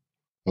Johnson.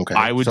 Okay,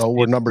 I would. So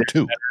we're number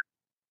 2.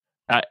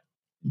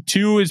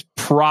 2 is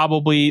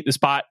probably the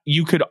spot.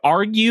 You could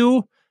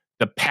argue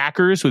the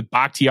Packers with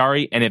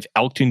Bakhtiari, and if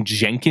Elton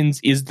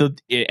Jenkins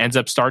ends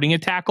up starting a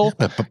tackle,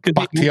 but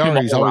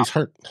Bakhtiari's always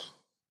hurt.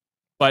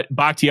 But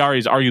Bakhtiari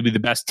is arguably the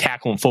best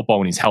tackle in football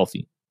when he's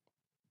healthy.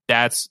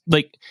 That's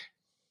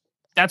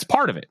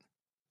part of it.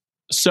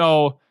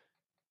 So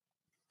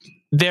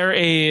they're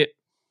a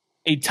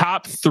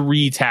top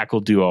 3 tackle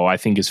duo, I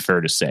think is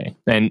fair to say.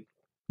 And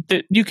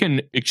you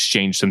can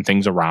exchange some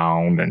things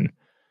around,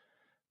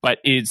 but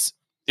it's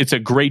a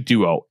great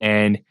duo.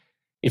 And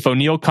if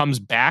O'Neill comes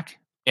back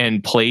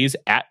and plays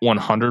at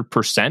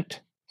 100%,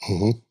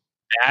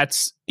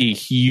 that's a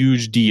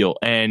huge deal.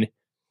 And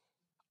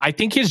I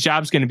think his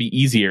job's going to be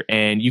easier.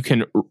 And you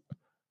can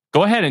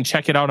go ahead and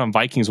check it out on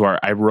Vikings,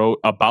 where I wrote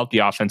about the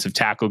offensive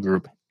tackle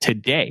group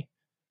today.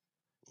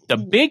 The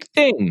big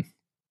thing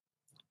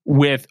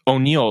with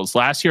O'Neill's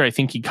last year, I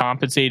think he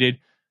compensated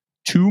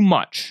too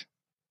much.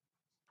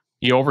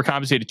 He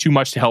overcompensated too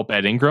much to help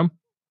Ed Ingram.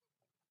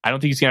 I don't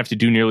think he's going to have to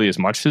do nearly as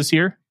much this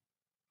year.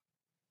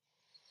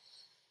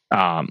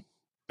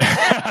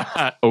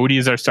 Odie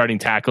is our starting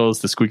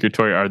tackles. The squeaker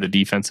toy are the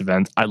defensive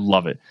ends. I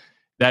love it.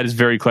 That is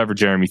very clever,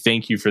 Jeremy.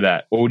 Thank you for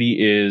that. Odie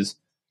is...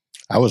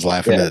 I was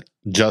laughing at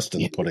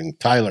Justin putting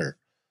Tyler,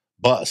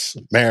 Bus,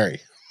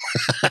 Mary.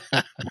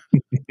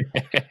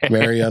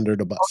 Mary under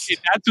the bus.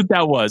 Okay, that's what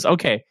that was.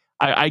 Okay.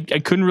 I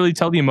couldn't really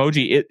tell the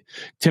emoji.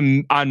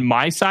 On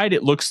my side,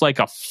 it looks like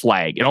a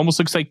flag. It almost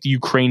looks like the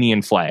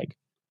Ukrainian flag.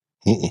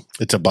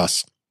 It's a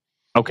bus.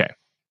 Okay.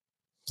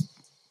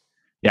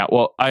 Yeah,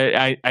 well,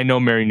 I know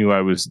Mary knew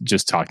I was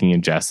just talking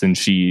in jest, and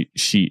she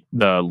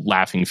the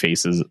laughing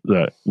faces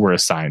that were a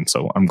sign,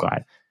 so I'm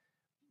glad.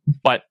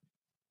 But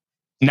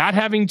not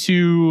having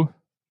to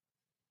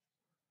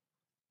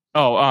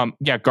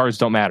guards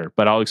don't matter,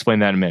 but I'll explain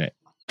that in a minute.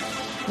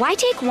 Why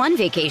take one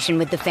vacation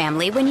with the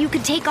family when you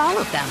could take all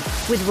of them?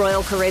 With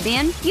Royal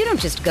Caribbean, you don't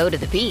just go to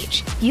the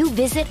beach. You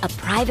visit a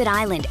private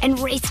island and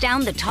race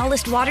down the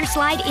tallest water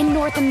slide in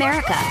North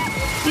America.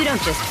 You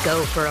don't just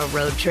go for a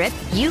road trip.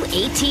 You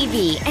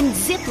ATV and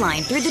zip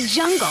line through the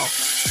jungle.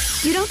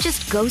 You don't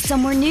just go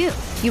somewhere new.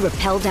 You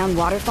rappel down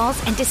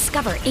waterfalls and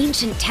discover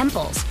ancient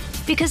temples.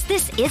 Because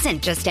this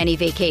isn't just any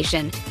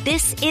vacation.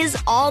 This is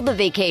all the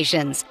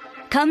vacations.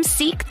 Come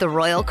seek the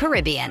Royal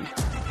Caribbean.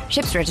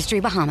 Ships Registry,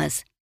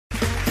 Bahamas.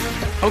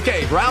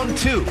 Okay, round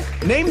two.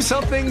 Name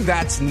something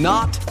that's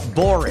not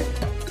boring.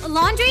 A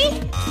laundry?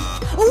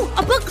 Ooh,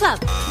 a book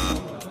club.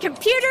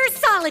 Computer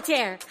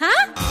solitaire,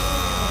 huh?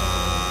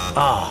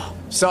 Ah,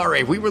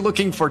 sorry, we were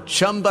looking for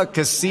Chumba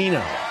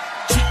Casino.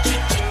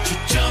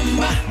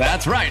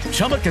 That's right,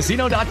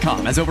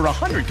 ChumbaCasino.com has over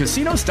 100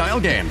 casino-style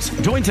games.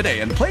 Join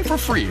today and play for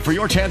free for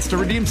your chance to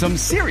redeem some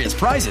serious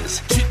prizes.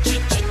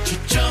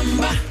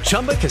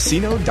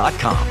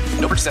 ChumbaCasino.com.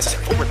 No purchase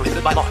necessary. Void where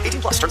prohibited by law.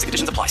 18+. Terms and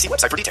conditions apply. See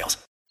website for details.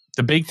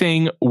 The big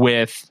thing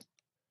with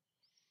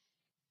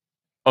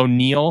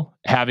O'Neal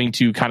having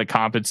to kind of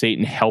compensate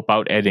and help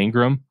out Ed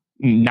Ingram,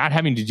 not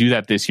having to do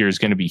that this year is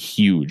going to be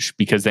huge,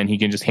 because then he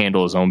can just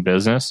handle his own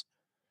business.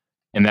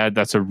 And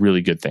that's a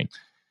really good thing.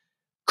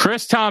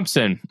 Chris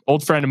Thompson,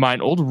 old friend of mine,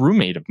 old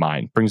roommate of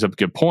mine, brings up a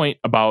good point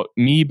about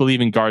me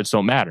believing guards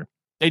don't matter.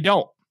 They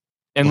don't.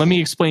 And let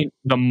me explain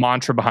the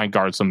mantra behind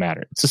guards don't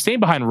matter. It's the same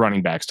behind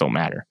running backs don't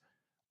matter.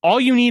 All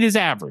you need is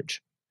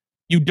average.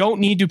 You don't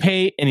need to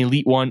pay an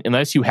elite one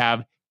unless you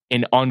have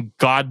an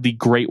ungodly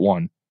great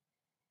one,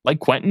 like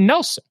Quentin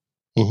Nelson,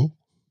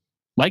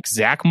 like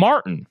Zach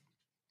Martin.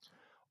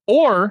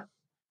 Or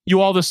you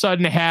all of a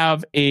sudden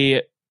have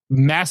a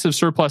massive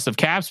surplus of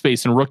cap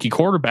space and rookie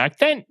quarterback,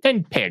 then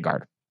pay a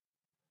guard.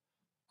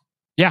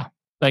 Yeah,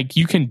 like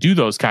you can do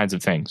those kinds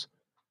of things.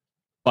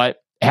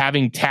 But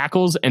having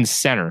tackles and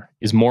center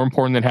is more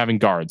important than having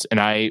guards. And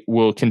I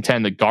will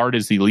contend that guard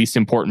is the least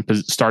important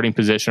starting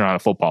position on a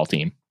football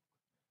team.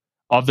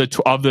 Of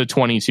the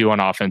 22 on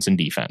offense and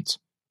defense.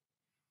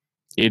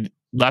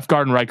 Left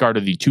guard and right guard are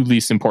the two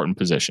least important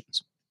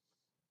positions.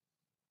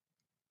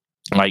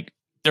 Like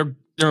they're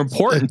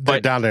important, they're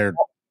but down there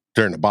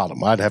during the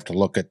bottom. I'd have to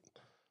look at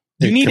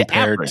you need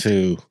compared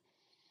to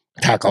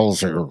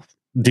tackles or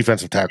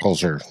defensive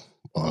tackles or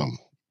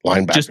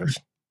linebackers. Just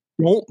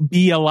don't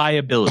be a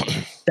liability.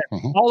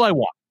 That's all I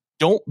want.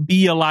 Don't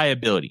be a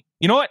liability.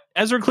 You know what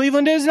Ezra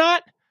Cleveland is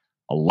not?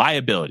 A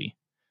liability.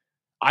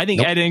 I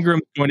think Ed Ingram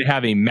is going to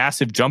have a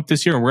massive jump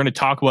this year, and we're going to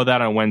talk about that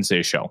on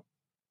Wednesday's show.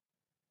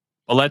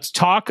 But let's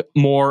talk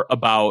more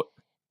about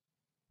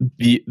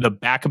the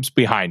backups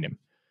behind him.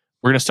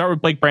 We're going to start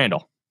with Blake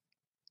Brandel.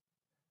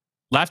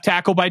 Left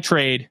tackle by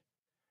trade.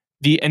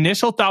 The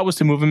initial thought was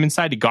to move him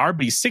inside to guard,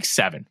 but he's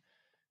 6'7".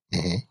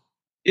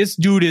 This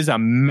dude is a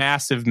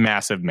massive,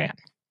 massive man.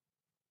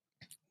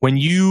 When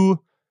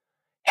you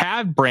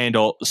have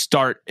Brandel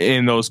start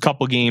in those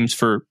couple games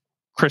for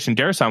Christian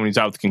Darrisaw when he's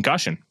out with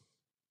concussion,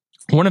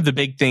 one of the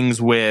big things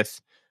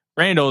with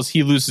Brandel is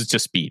he loses to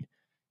speed.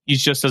 He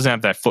just doesn't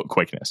have that foot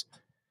quickness.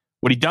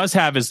 What he does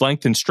have is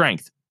length and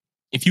strength.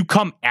 If you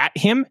come at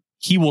him,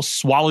 he will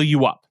swallow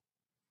you up.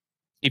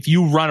 If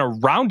you run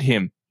around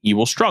him, he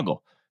will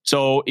struggle.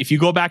 So if you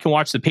go back and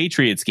watch the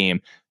Patriots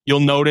game, you'll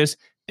notice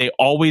they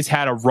always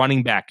had a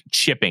running back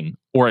chipping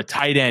or a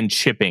tight end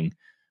chipping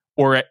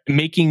or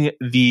making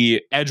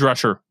the edge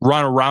rusher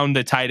run around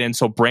the tight end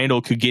so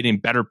Brandel could get in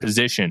better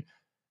position.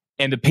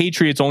 And the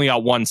Patriots only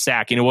got one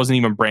sack, and it wasn't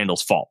even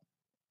Brandel's fault.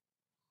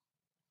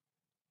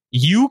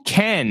 You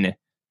can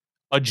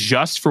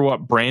adjust for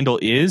what Brandel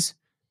is,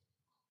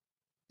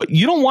 but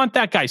you don't want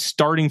that guy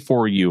starting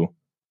for you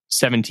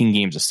 17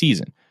 games a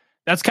season.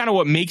 That's kind of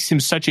what makes him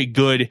such a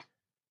good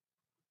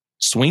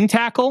swing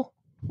tackle,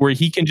 where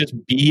he can just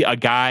be a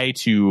guy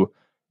to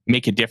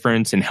make a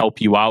difference and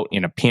help you out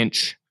in a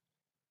pinch.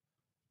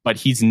 But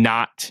he's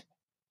not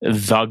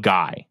the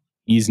guy.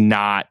 He's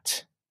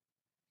not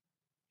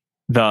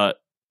the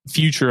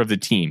future of the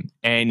team.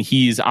 And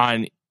he's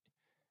on,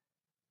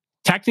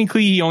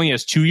 technically he only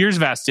has 2 years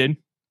vested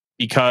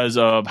because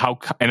of how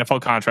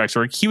NFL contracts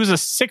work. He was a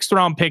 6th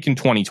round pick in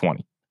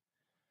 2020.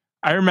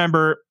 I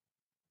remember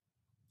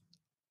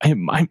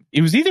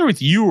it was either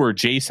with you or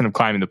Jason of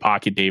Climbing the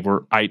Pocket, Dave,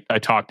 where I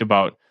talked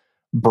about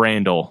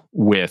Brandel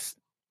with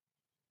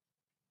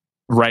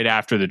right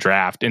after the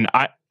draft. And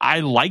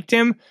I liked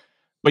him,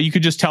 but you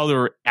could just tell there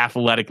were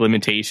athletic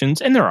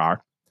limitations, and there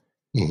are.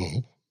 Mm-hmm.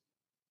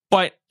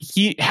 But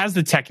he has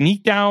the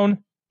technique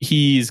down.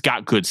 He's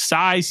got good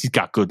size. He's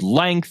got good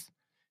length.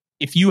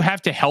 If you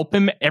have to help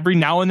him every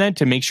now and then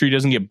to make sure he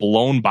doesn't get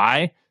blown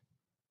by,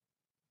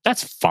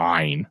 that's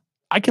fine.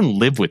 I can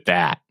live with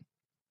that.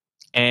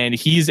 And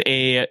he's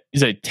a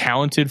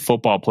talented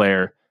football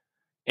player.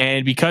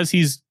 And because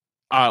he's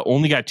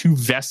only got 2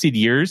 vested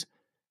years,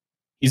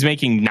 he's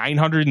making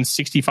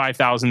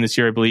 $965,000 this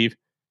year, I believe.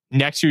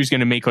 Next year, he's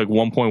going to make like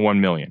 $1.1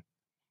 million.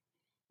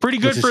 Pretty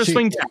good for a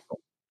swing tackle.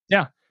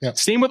 Yeah.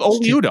 Same with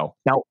Oli Udoh.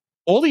 Now,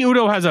 Oli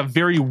Udoh has a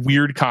very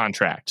weird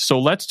contract. So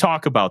let's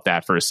talk about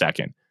that for a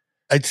second.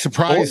 It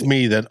surprised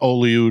me that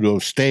Oli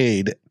Udoh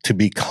stayed to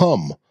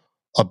become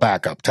a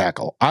backup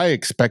tackle. I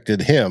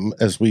expected him,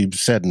 as we've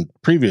said in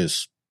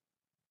previous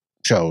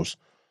shows,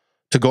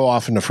 to go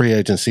off into free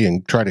agency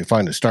and try to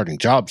find a starting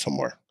job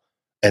somewhere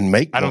and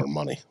make more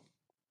money.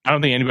 I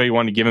don't think anybody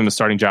wanted to give him a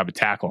starting job at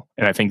tackle,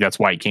 and I think that's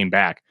why he came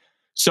back.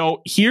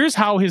 So here's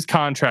how his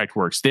contract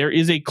works. There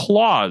is a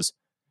clause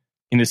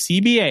in the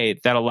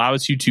CBA that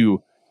allows you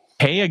to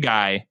pay a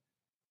guy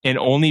and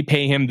only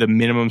pay him the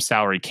minimum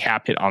salary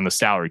cap hit on the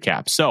salary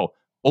cap. So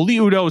Oli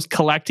Udoh is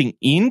collecting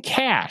in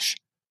cash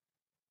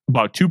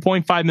about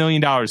 $2.5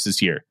 million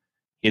this year.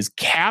 His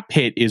cap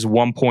hit is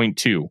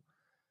 1.2.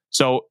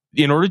 So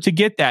in order to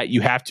get that,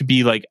 you have to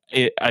be like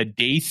a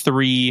day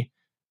 3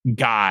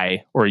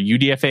 guy or a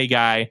UDFA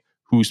guy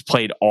who's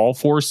played all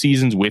 4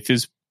 seasons with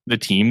the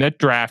team that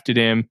drafted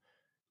him.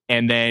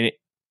 And then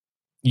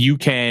you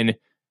can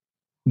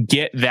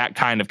get that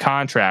kind of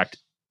contract.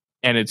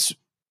 And it's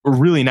a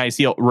really nice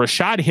deal.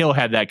 Rashad Hill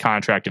had that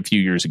contract a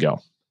few years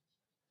ago.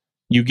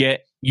 You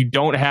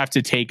don't have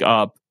to take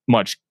up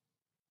much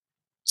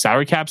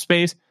salary cap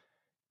space.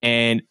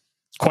 And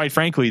quite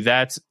frankly,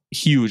 that's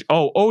huge.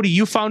 Oh, Odie,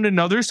 you found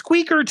another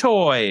squeaker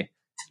toy.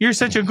 You're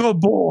such a good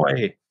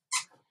boy.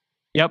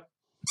 Yep.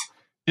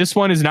 This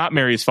one is not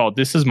Mary's fault.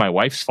 This is my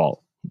wife's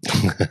fault.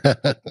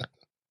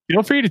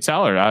 Feel free to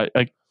tell her.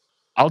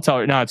 I'll tell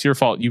her, no, it's your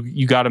fault.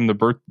 You got him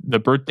the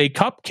birthday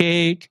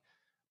cupcake.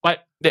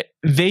 But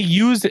they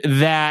used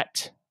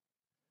that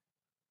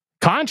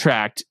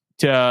contract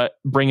to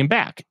bring him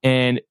back.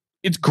 And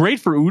it's great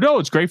for Udoh.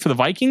 It's great for the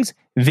Vikings.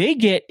 They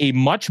get a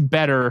much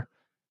better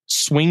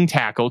swing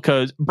tackle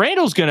because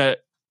Brando's going to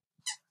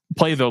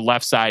play the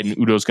left side and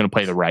Udoh's going to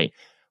play the right.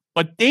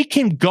 But they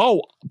can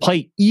go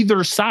play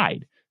either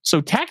side. So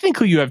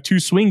technically you have 2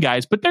 swing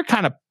guys, but they're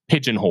kind of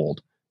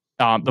pigeonholed.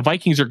 The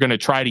Vikings are going to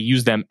try to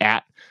use them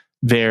at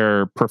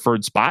their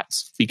preferred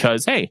spots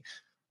because, hey,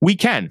 we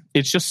can.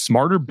 It's just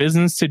smarter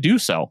business to do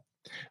so.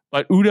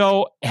 But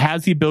Udoh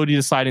has the ability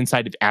to slide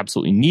inside if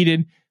absolutely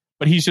needed,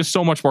 but he's just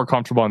so much more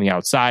comfortable on the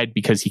outside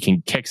because he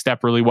can kick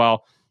step really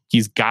well.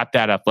 He's got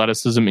that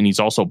athleticism, and he's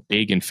also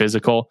big and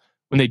physical.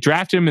 When they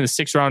drafted him in the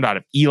 6th round out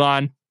of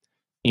Elon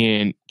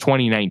in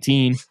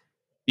 2019,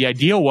 the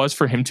idea was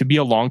for him to be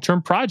a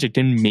long-term project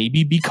and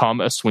maybe become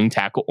a swing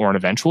tackle or an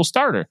eventual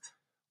starter.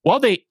 Well,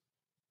 they're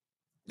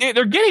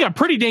getting a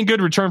pretty dang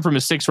good return from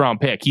his 6th round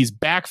pick. He's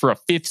back for a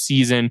 5th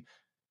season.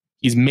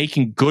 He's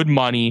making good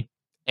money,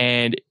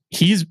 and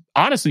he's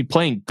honestly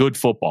playing good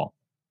football.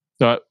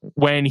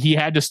 When he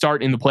had to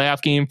start in the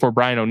playoff game for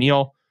Brian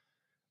O'Neill,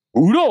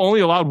 Udoh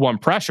only allowed 1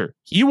 pressure.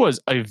 He was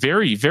a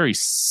very, very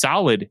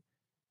solid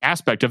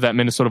aspect of that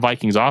Minnesota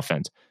Vikings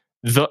offense.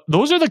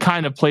 Those are the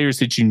kind of players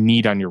that you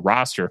need on your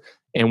roster.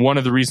 And one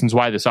of the reasons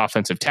why this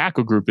offensive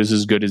tackle group is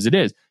as good as it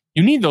is,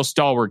 you need those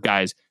stalwart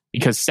guys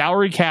because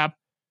salary cap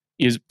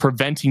is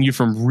preventing you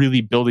from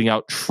really building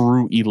out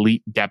true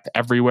elite depth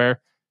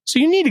everywhere. So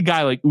you need a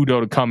guy like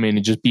Udoh to come in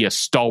and just be a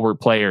stalwart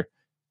player.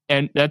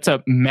 And that's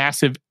a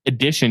massive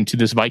addition to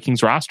this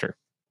Vikings roster.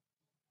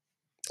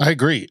 I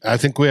agree. I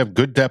think we have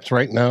good depth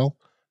right now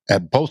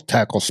at both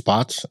tackle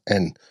spots,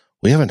 and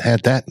we haven't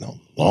had that in a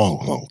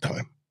long, long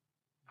time.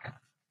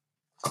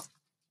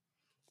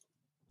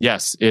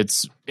 Yes,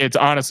 it's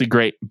honestly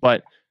great.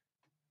 But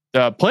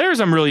the players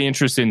I'm really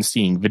interested in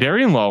seeing,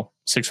 Vidarian Lowe,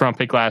 6th round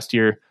pick last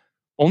year,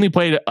 only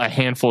played a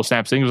handful of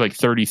snaps. I think it was like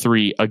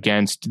 33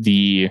 against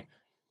the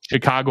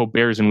Chicago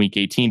Bears in week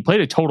 18.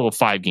 Played a total of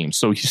 5 games,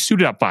 so he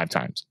suited up 5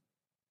 times.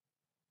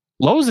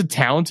 Lowe's a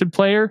talented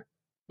player,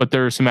 but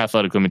there are some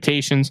athletic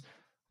limitations.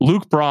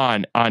 Luke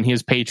Braun on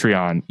his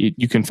Patreon,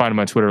 you can find him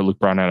on Twitter, Luke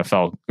Braun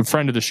NFL, a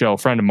friend of the show,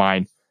 friend of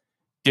mine,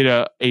 did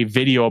a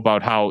video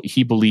about how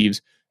he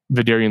believes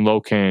Vidarian Lowe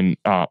can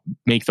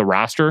make the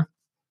roster.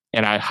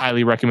 And I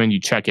highly recommend you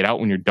check it out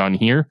when you're done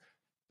here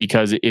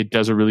because it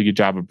does a really good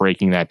job of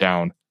breaking that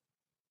down.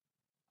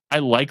 I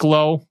like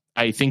Lowe.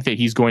 I think that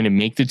he's going to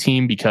make the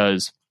team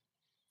because,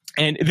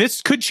 and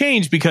this could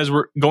change because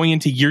we're going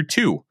into year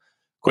 2.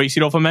 Kwesi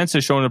Adolfo-Mensah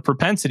has shown a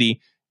propensity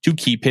to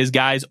keep his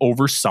guys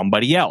over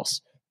somebody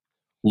else.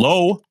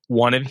 Lowe,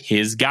 one of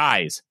his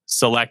guys,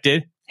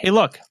 selected, hey,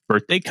 look,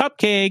 birthday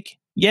cupcake.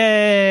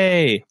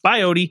 Yay.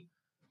 Bye, Odie.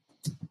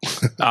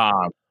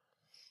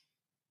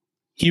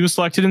 He was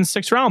selected in the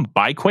 6th round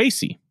by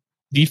Kwesi,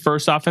 the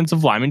first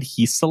offensive lineman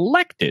he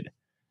selected.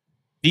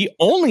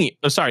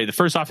 The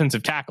first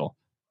offensive tackle.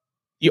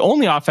 The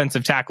only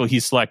offensive tackle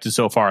he's selected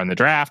so far in the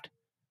draft.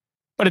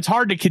 But it's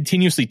hard to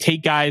continuously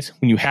take guys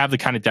when you have the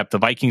kind of depth the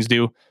Vikings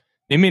do.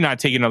 They may not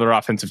take another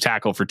offensive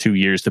tackle for 2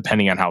 years,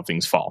 depending on how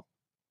things fall.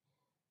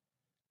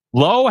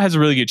 Lowe has a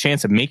really good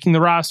chance of making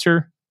the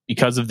roster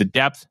because of the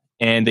depth,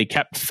 and they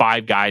kept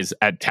 5 guys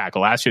at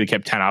tackle. Last year, they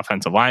kept 10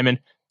 offensive linemen.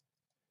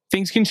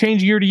 Things can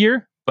change year to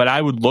year, but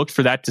I would look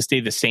for that to stay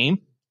the same.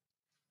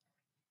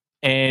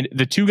 And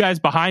the 2 guys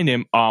behind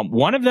him,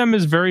 one of them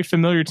is very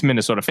familiar to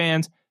Minnesota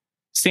fans,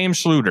 Sam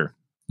Schluter.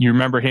 You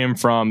remember him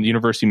from the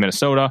University of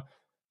Minnesota.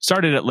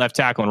 Started at left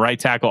tackle and right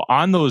tackle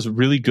on those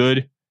really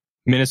good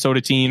Minnesota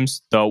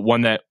teams. The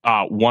one that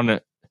won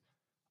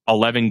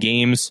 11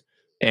 games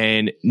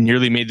and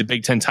nearly made the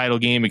Big Ten title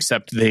game,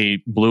 except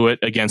they blew it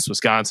against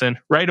Wisconsin.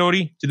 Right,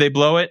 Odie? Did they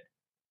blow it?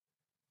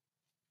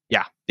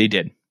 Yeah, they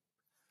did.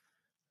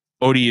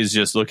 Odie is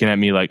just looking at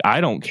me like,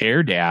 I don't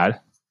care, Dad.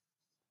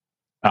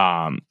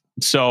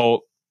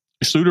 So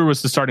Schluter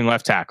was the starting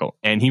left tackle,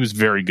 and he was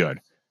very good.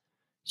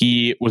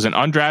 He was an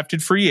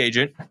undrafted free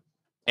agent,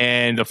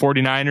 and the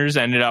 49ers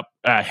ended up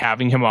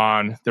having him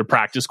on their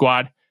practice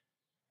squad.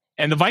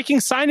 And the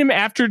Vikings signed him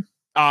after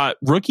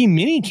rookie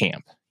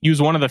minicamp. He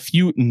was one of the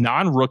few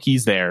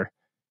non-rookies there,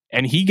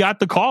 and he got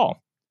the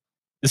call.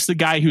 This is the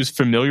guy who's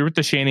familiar with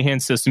the Shanahan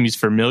system. He's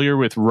familiar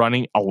with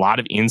running a lot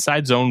of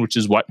inside zone, which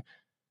is what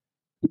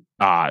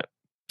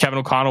Kevin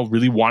O'Connell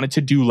really wanted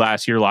to do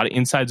last year. A lot of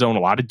inside zone,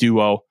 a lot of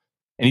duo,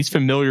 and he's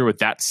familiar with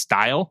that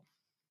style.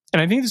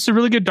 And I think this is a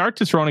really good dart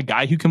to throw on a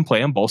guy who can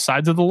play on both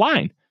sides of the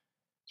line.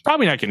 It's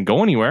probably not going to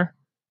go anywhere,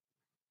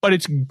 but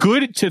it's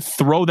good to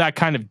throw that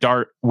kind of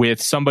dart with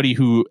somebody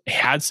who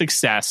had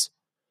success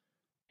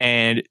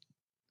and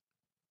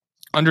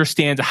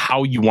understands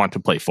how you want to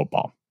play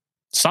football.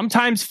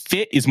 Sometimes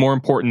fit is more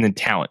important than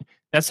talent.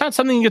 That's not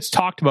something that gets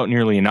talked about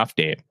nearly enough,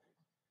 Dave.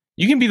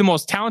 You can be the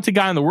most talented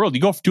guy in the world.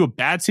 You go to a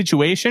bad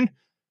situation.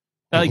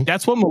 Like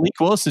that's what Malik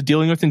Willis is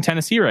dealing with in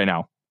Tennessee right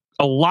now.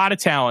 A lot of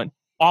talent,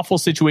 awful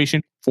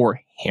situation for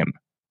him.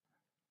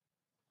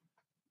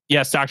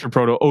 Yes, Dr.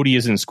 Proto, Odie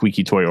is in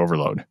squeaky toy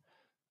overload.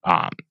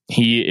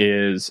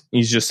 He's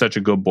just such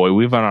a good boy.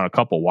 We've went on a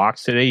couple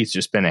walks today. He's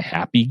just been a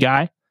happy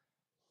guy.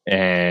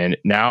 And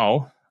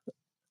now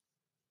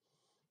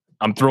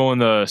I'm throwing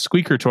the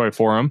squeaker toy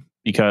for him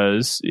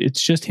because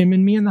it's just him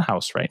and me in the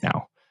house right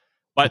now.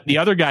 But the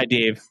other guy,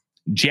 Dave,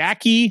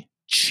 Jackie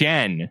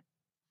Chen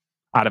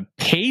out of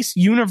Pace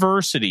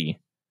University.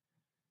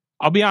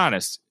 I'll be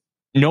honest,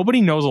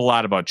 nobody knows a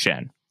lot about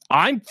Chen.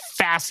 I'm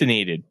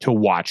fascinated to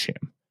watch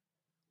him.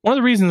 One of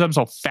the reasons I'm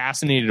so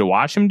fascinated to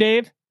watch him,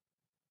 Dave,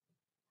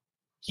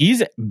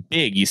 he's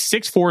big. He's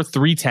 6'4",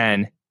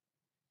 310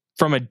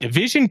 from a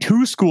Division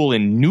II school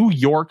in New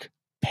York,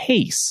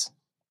 Pace.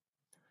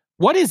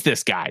 What is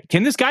this guy?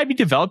 Can this guy be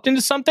developed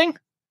into something?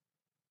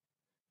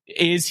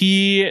 Is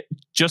he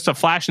just a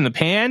flash in the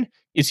pan?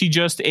 Is he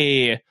just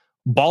a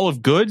ball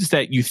of goods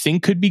that you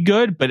think could be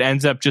good, but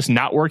ends up just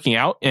not working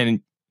out?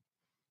 And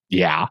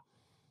yeah.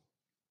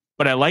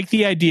 But I like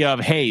the idea of,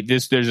 hey,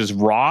 there's this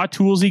raw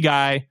toolsy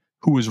guy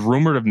who was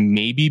rumored of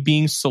maybe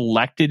being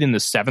selected in the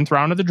 7th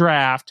round of the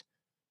draft.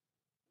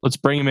 Let's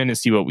bring him in and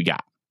see what we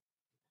got.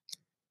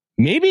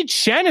 Maybe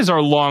Chen is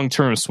our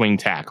long-term swing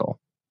tackle.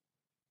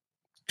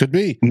 Could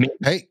be.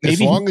 Hey,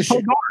 as long as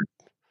you...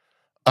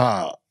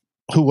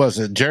 who was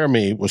it?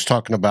 Jeremy was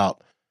talking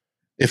about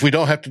if we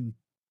don't have to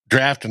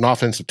draft an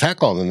offensive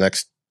tackle in the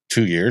next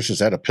 2 years, is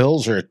that a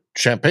pills or a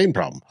champagne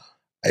problem?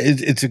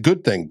 It's a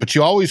good thing, but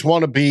you always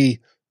want to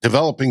be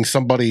developing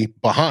somebody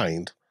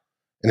behind.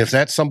 And if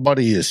that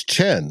somebody is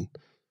Chen,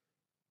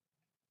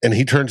 and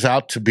he turns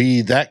out to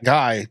be that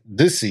guy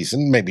this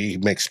season, maybe he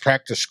makes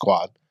practice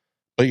squad,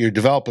 but you're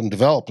develop.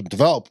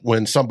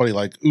 When somebody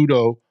like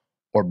Udo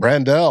or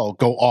Brandel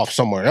go off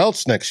somewhere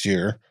else next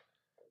year,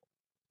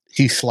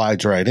 he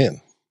slides right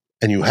in,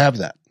 and you have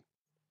that.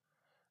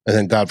 And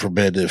then God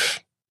forbid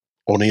if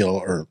O'Neal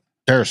or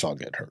Darrisaw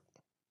get hurt.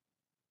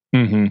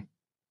 Mm-hmm.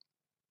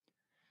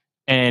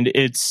 And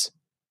it's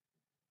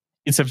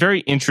a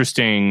very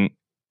interesting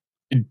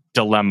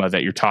dilemma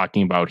that you're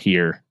talking about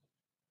here.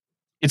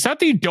 It's not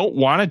that you don't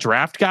want to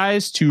draft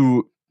guys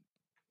to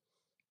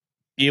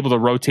be able to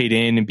rotate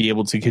in and be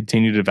able to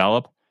continue to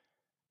develop.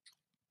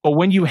 But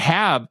when you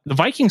have, the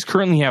Vikings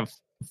currently have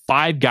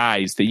 5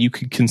 guys that you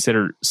could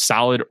consider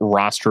solid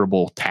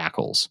rosterable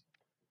tackles.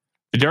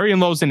 Darian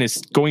Lozen is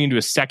going into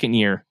his 2nd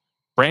year.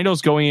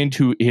 Brando's going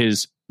into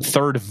his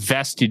 3rd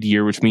vested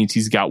year, which means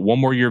he's got 1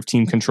 more year of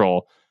team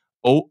control.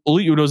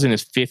 Oli Udo's in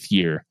his 5th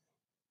year.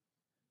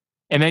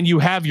 And then you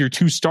have your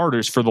 2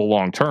 starters for the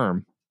long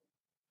term.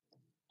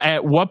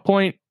 At what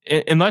point,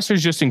 unless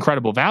there's just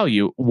incredible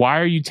value, why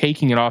are you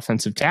taking an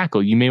offensive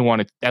tackle? You may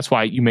want to, that's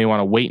why you may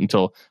want to wait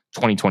until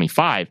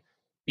 2025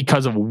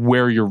 because of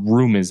where your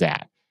room is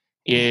at.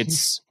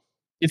 It's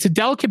a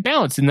delicate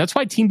balance, and that's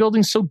why team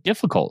building is so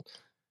difficult.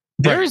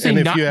 There's a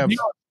not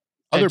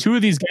other 2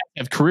 of these guys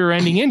have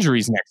career-ending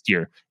injuries next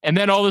year, and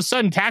then all of a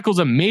sudden tackle's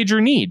a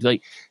major need.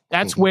 Like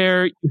that's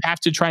where you have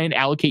to try and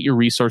allocate your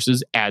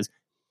resources as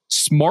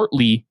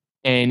smartly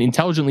and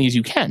intelligently as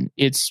you can.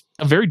 It's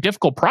a very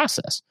difficult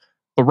process.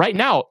 But right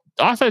now,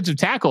 offensive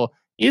tackle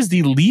is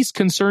the least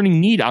concerning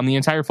need on the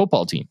entire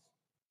football team.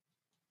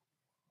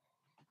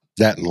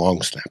 That and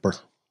long snapper.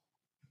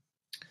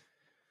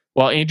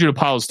 Well, Andrew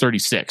DePaulo is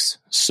 36.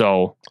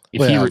 So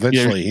if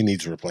eventually he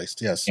needs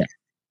replaced. Yes. Yeah.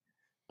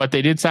 But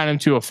they did sign him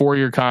to a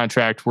 4-year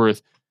contract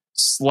worth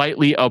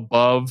slightly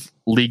above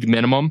league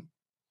minimum.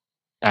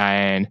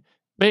 And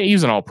he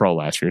was an all-pro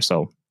last year,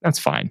 so that's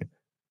fine.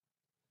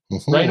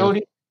 Mm-hmm. Right,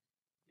 Odie?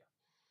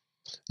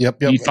 Yep.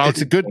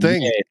 It's a good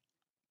thing.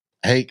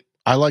 Hey,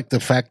 I like the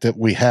fact that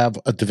we have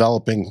a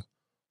developing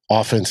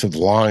offensive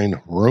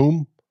line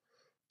room.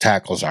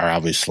 Tackles are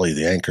obviously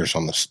the anchors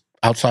on the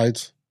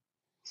outsides.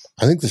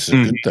 I think this is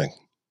a good thing.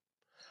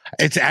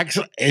 It's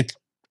actually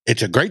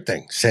it's a great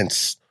thing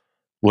since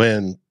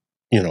when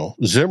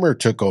Zimmer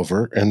took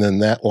over and then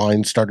that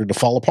line started to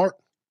fall apart.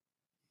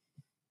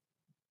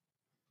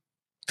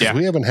 Because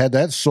we haven't had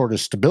that sort of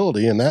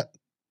stability in that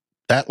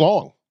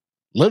long,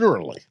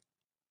 literally.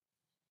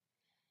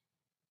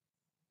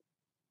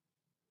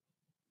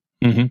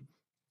 Mm-hmm.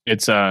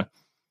 It's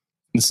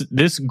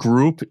this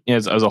group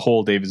as a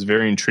whole, Dave, is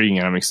very intriguing,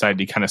 and I'm excited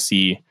to kind of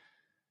see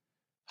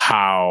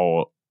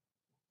how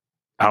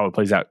it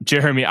plays out.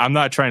 Jeremy, I'm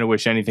not trying to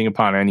wish anything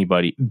upon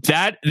anybody.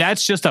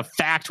 That's just a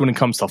fact when it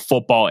comes to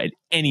football at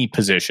any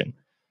position.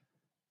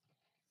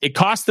 It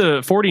cost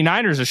the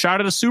 49ers a shot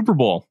at a Super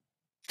Bowl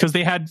because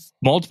they had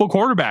multiple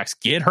quarterbacks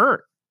get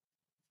hurt.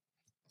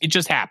 It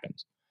just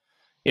happens.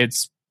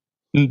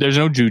 There's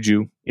no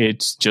juju.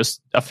 It's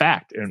just a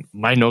fact. And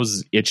my nose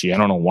is itchy. I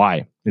don't know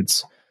why.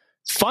 It's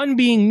fun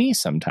being me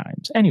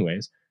sometimes.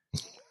 Anyways,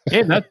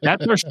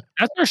 that's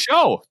our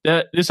show.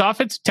 This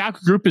offensive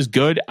tackle group is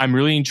good. I'm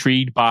really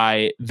intrigued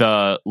by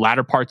the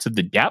latter parts of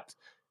the depth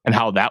and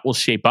how that will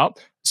shape up,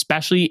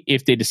 especially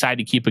if they decide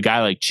to keep a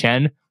guy like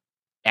Chen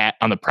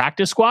on the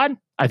practice squad.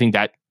 I think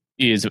that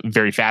is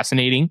very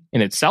fascinating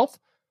in itself.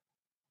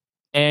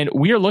 And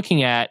we are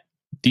looking at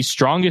the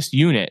strongest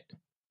unit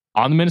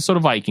on the Minnesota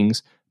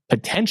Vikings,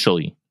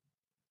 potentially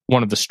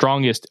one of the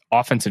strongest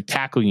offensive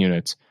tackle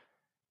units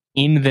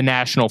in the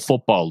National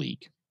Football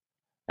League.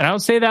 And I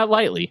don't say that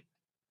lightly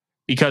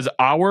because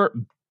our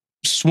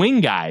swing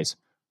guys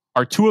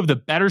are two of the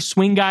better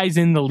swing guys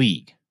in the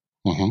league.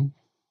 Mm-hmm.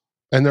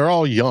 And they're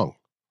all young.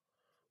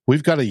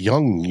 We've got a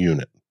young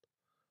unit.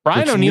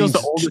 Brian O'Neill's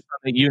the oldest on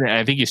the unit. And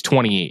I think he's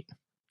 28.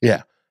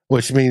 Yeah,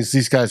 which means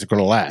these guys are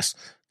going to last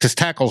because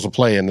tackles will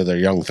play into their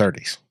young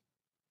 30s.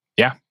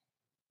 Yeah,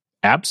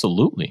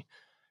 absolutely.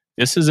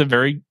 This is a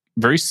very,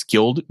 very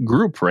skilled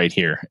group right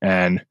here.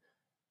 And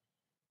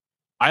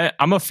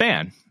I'm a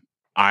fan.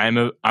 I'm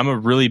a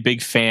really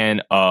big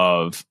fan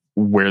of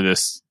where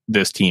this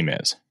team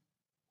is.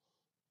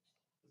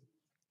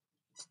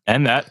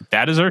 And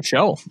that is our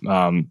show.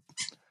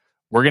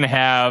 We're going to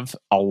have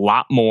a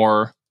lot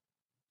more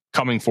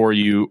coming for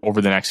you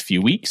over the next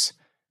few weeks.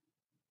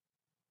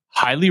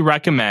 Highly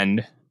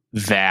recommend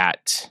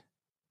that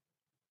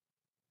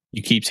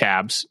you keep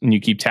tabs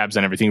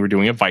on everything we're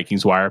doing at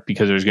Vikings Wire,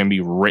 because there's going to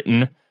be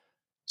written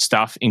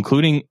stuff,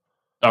 including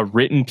a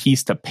written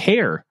piece to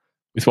pair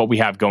with what we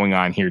have going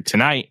on here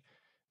tonight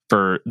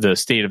for the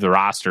State of the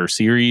Roster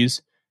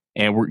series.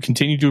 And we're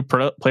continuing to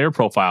do player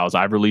profiles.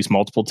 I've released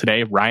multiple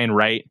today. Ryan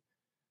Wright,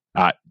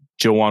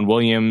 Joanne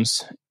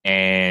Williams,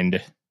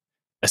 and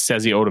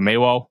Asezi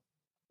Odomewo,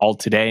 all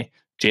today.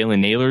 Jalen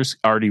Naylor's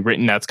already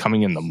written. That's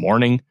coming in the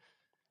morning.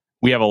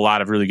 We have a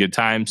lot of really good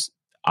times.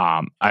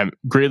 I'm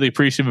greatly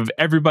appreciative of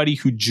everybody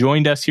who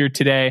joined us here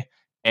today.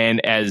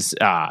 And as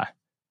I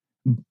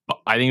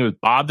think it was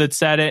Bob that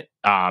said it,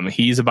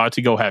 he's about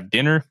to go have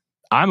dinner.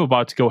 I'm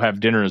about to go have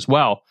dinner as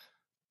well.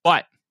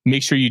 But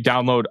make sure you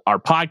download our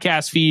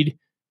podcast feed.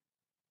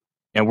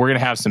 And we're going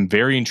to have some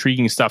very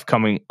intriguing stuff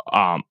coming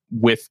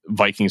with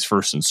Vikings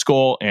First and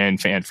Skol and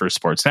Fan First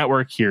Sports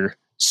Network here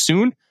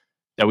soon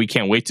that we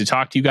can't wait to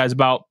talk to you guys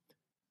about.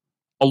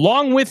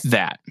 Along with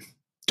that,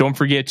 don't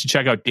forget to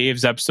check out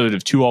Dave's episode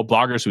of Two Old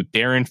Bloggers with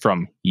Darren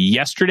from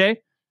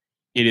yesterday.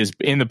 It is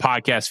in the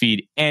podcast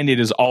feed, and it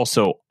is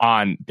also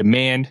on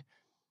demand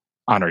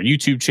on our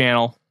YouTube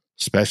channel.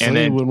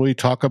 Especially when we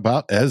talk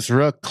about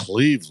Ezra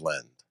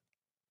Cleveland.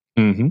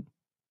 Mm-hmm.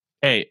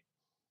 Hey,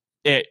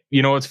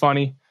 you know what's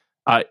funny?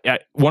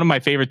 One of my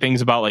favorite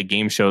things about like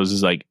game shows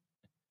is like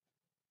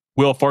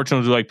Wheel of Fortune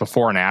will do like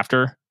before and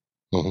after.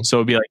 Mm-hmm. So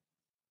it'd be like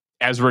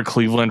Ezra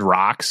Cleveland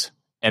rocks,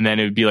 and then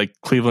it would be like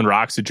Cleveland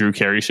rocks, the Drew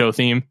Carey show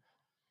theme.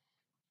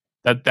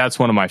 That's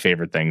one of my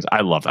favorite things.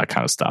 I love that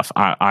kind of stuff.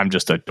 I'm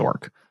just a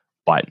dork.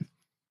 But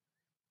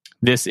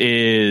this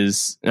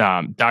is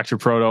Dr.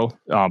 Proto.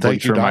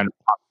 Thank you, Doc.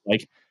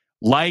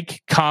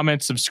 Like,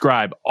 comment,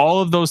 subscribe.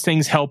 All of those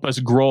things help us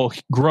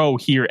grow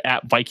here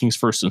at Vikings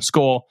First and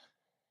Skol.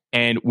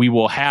 And we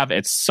will have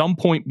at some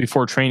point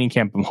before training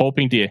camp, I'm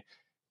hoping to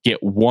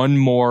get one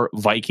more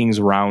Vikings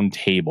round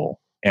table.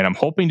 And I'm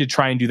hoping to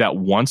try and do that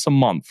once a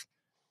month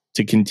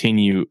to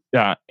continue.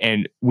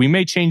 And we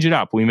may change it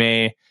up. We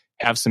may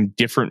have some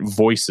different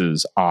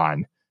voices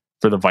on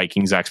for the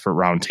Vikings Expert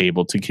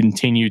Roundtable to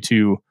continue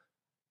to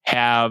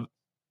have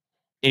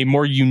a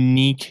more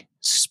unique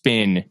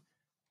spin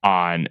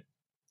on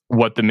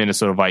what the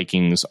Minnesota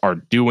Vikings are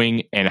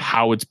doing and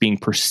how it's being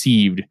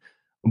perceived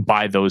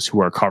by those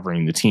who are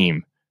covering the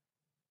team.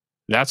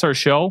 That's our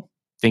show.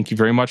 Thank you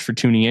very much for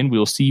tuning in. We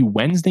will see you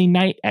Wednesday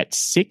night at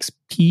 6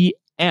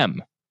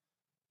 p.m.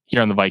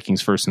 here on the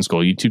Vikings First and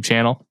Skol YouTube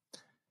channel.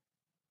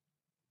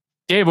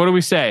 Dave, what do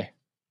we say?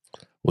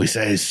 We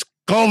say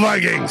Skol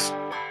Vikings.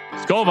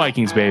 Skol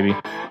Vikings, baby.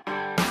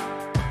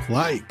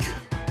 Like,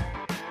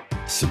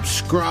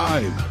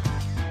 subscribe,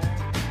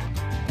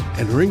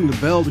 and ring the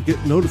bell to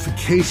get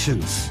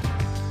notifications.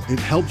 It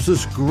helps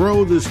us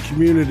grow this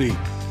community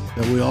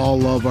that we all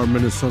love our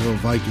Minnesota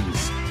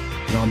Vikings.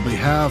 And on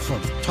behalf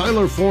of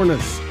Tyler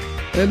Fornes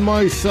and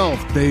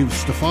myself, Dave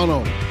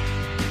Stefano,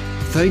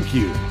 thank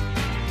you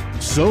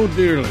so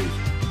dearly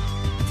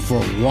for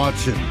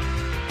watching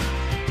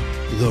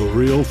The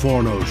Real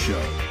Forno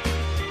Show.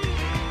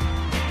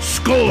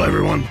 Skol,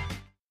 everyone.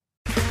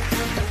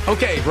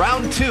 Okay,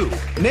 round 2.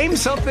 Name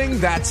something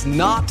that's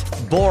not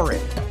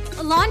boring.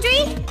 A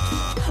laundry?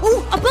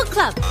 Ooh, a book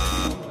club.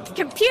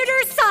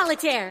 Computer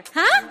solitaire,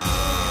 huh?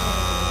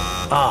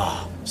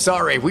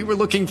 Sorry, we were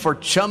looking for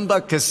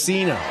Chumba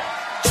Casino.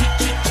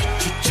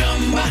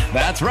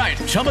 That's right.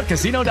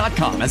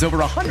 ChumbaCasino.com has over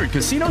 100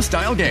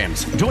 casino-style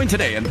games. Join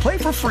today and play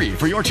for free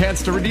for your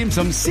chance to redeem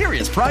some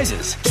serious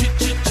prizes.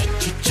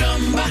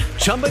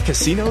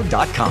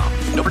 ChumbaCasino.com.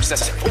 No purchase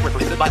necessary. Void where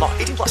prohibited by law.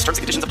 18+ terms and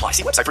conditions apply.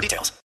 See website for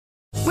details.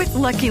 With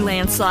Lucky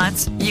Land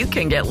Slots, you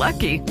can get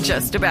lucky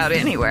just about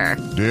anywhere.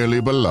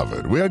 Dearly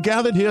beloved, we are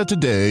gathered here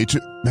today to...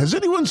 Has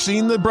anyone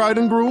seen the bride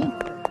and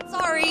groom?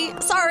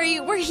 Sorry,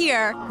 we're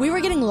here. We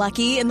were getting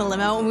lucky in the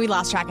limo and we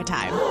lost track of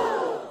time.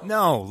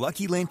 No,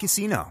 Lucky Land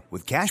Casino,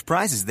 with cash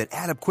prizes that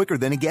add up quicker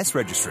than a guest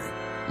registry.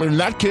 In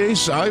that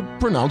case, I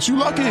pronounce you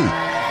lucky.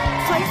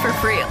 Play for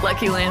free at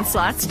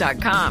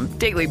LuckyLandSlots.com.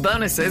 Daily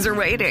bonuses are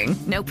waiting.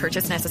 No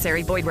purchase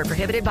necessary. Void where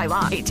prohibited by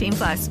law.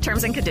 18+.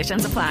 Terms and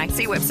conditions apply.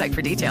 See website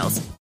for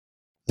details.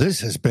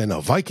 This has been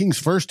a Vikings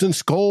First and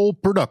Skol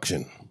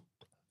production.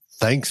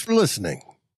 Thanks for listening.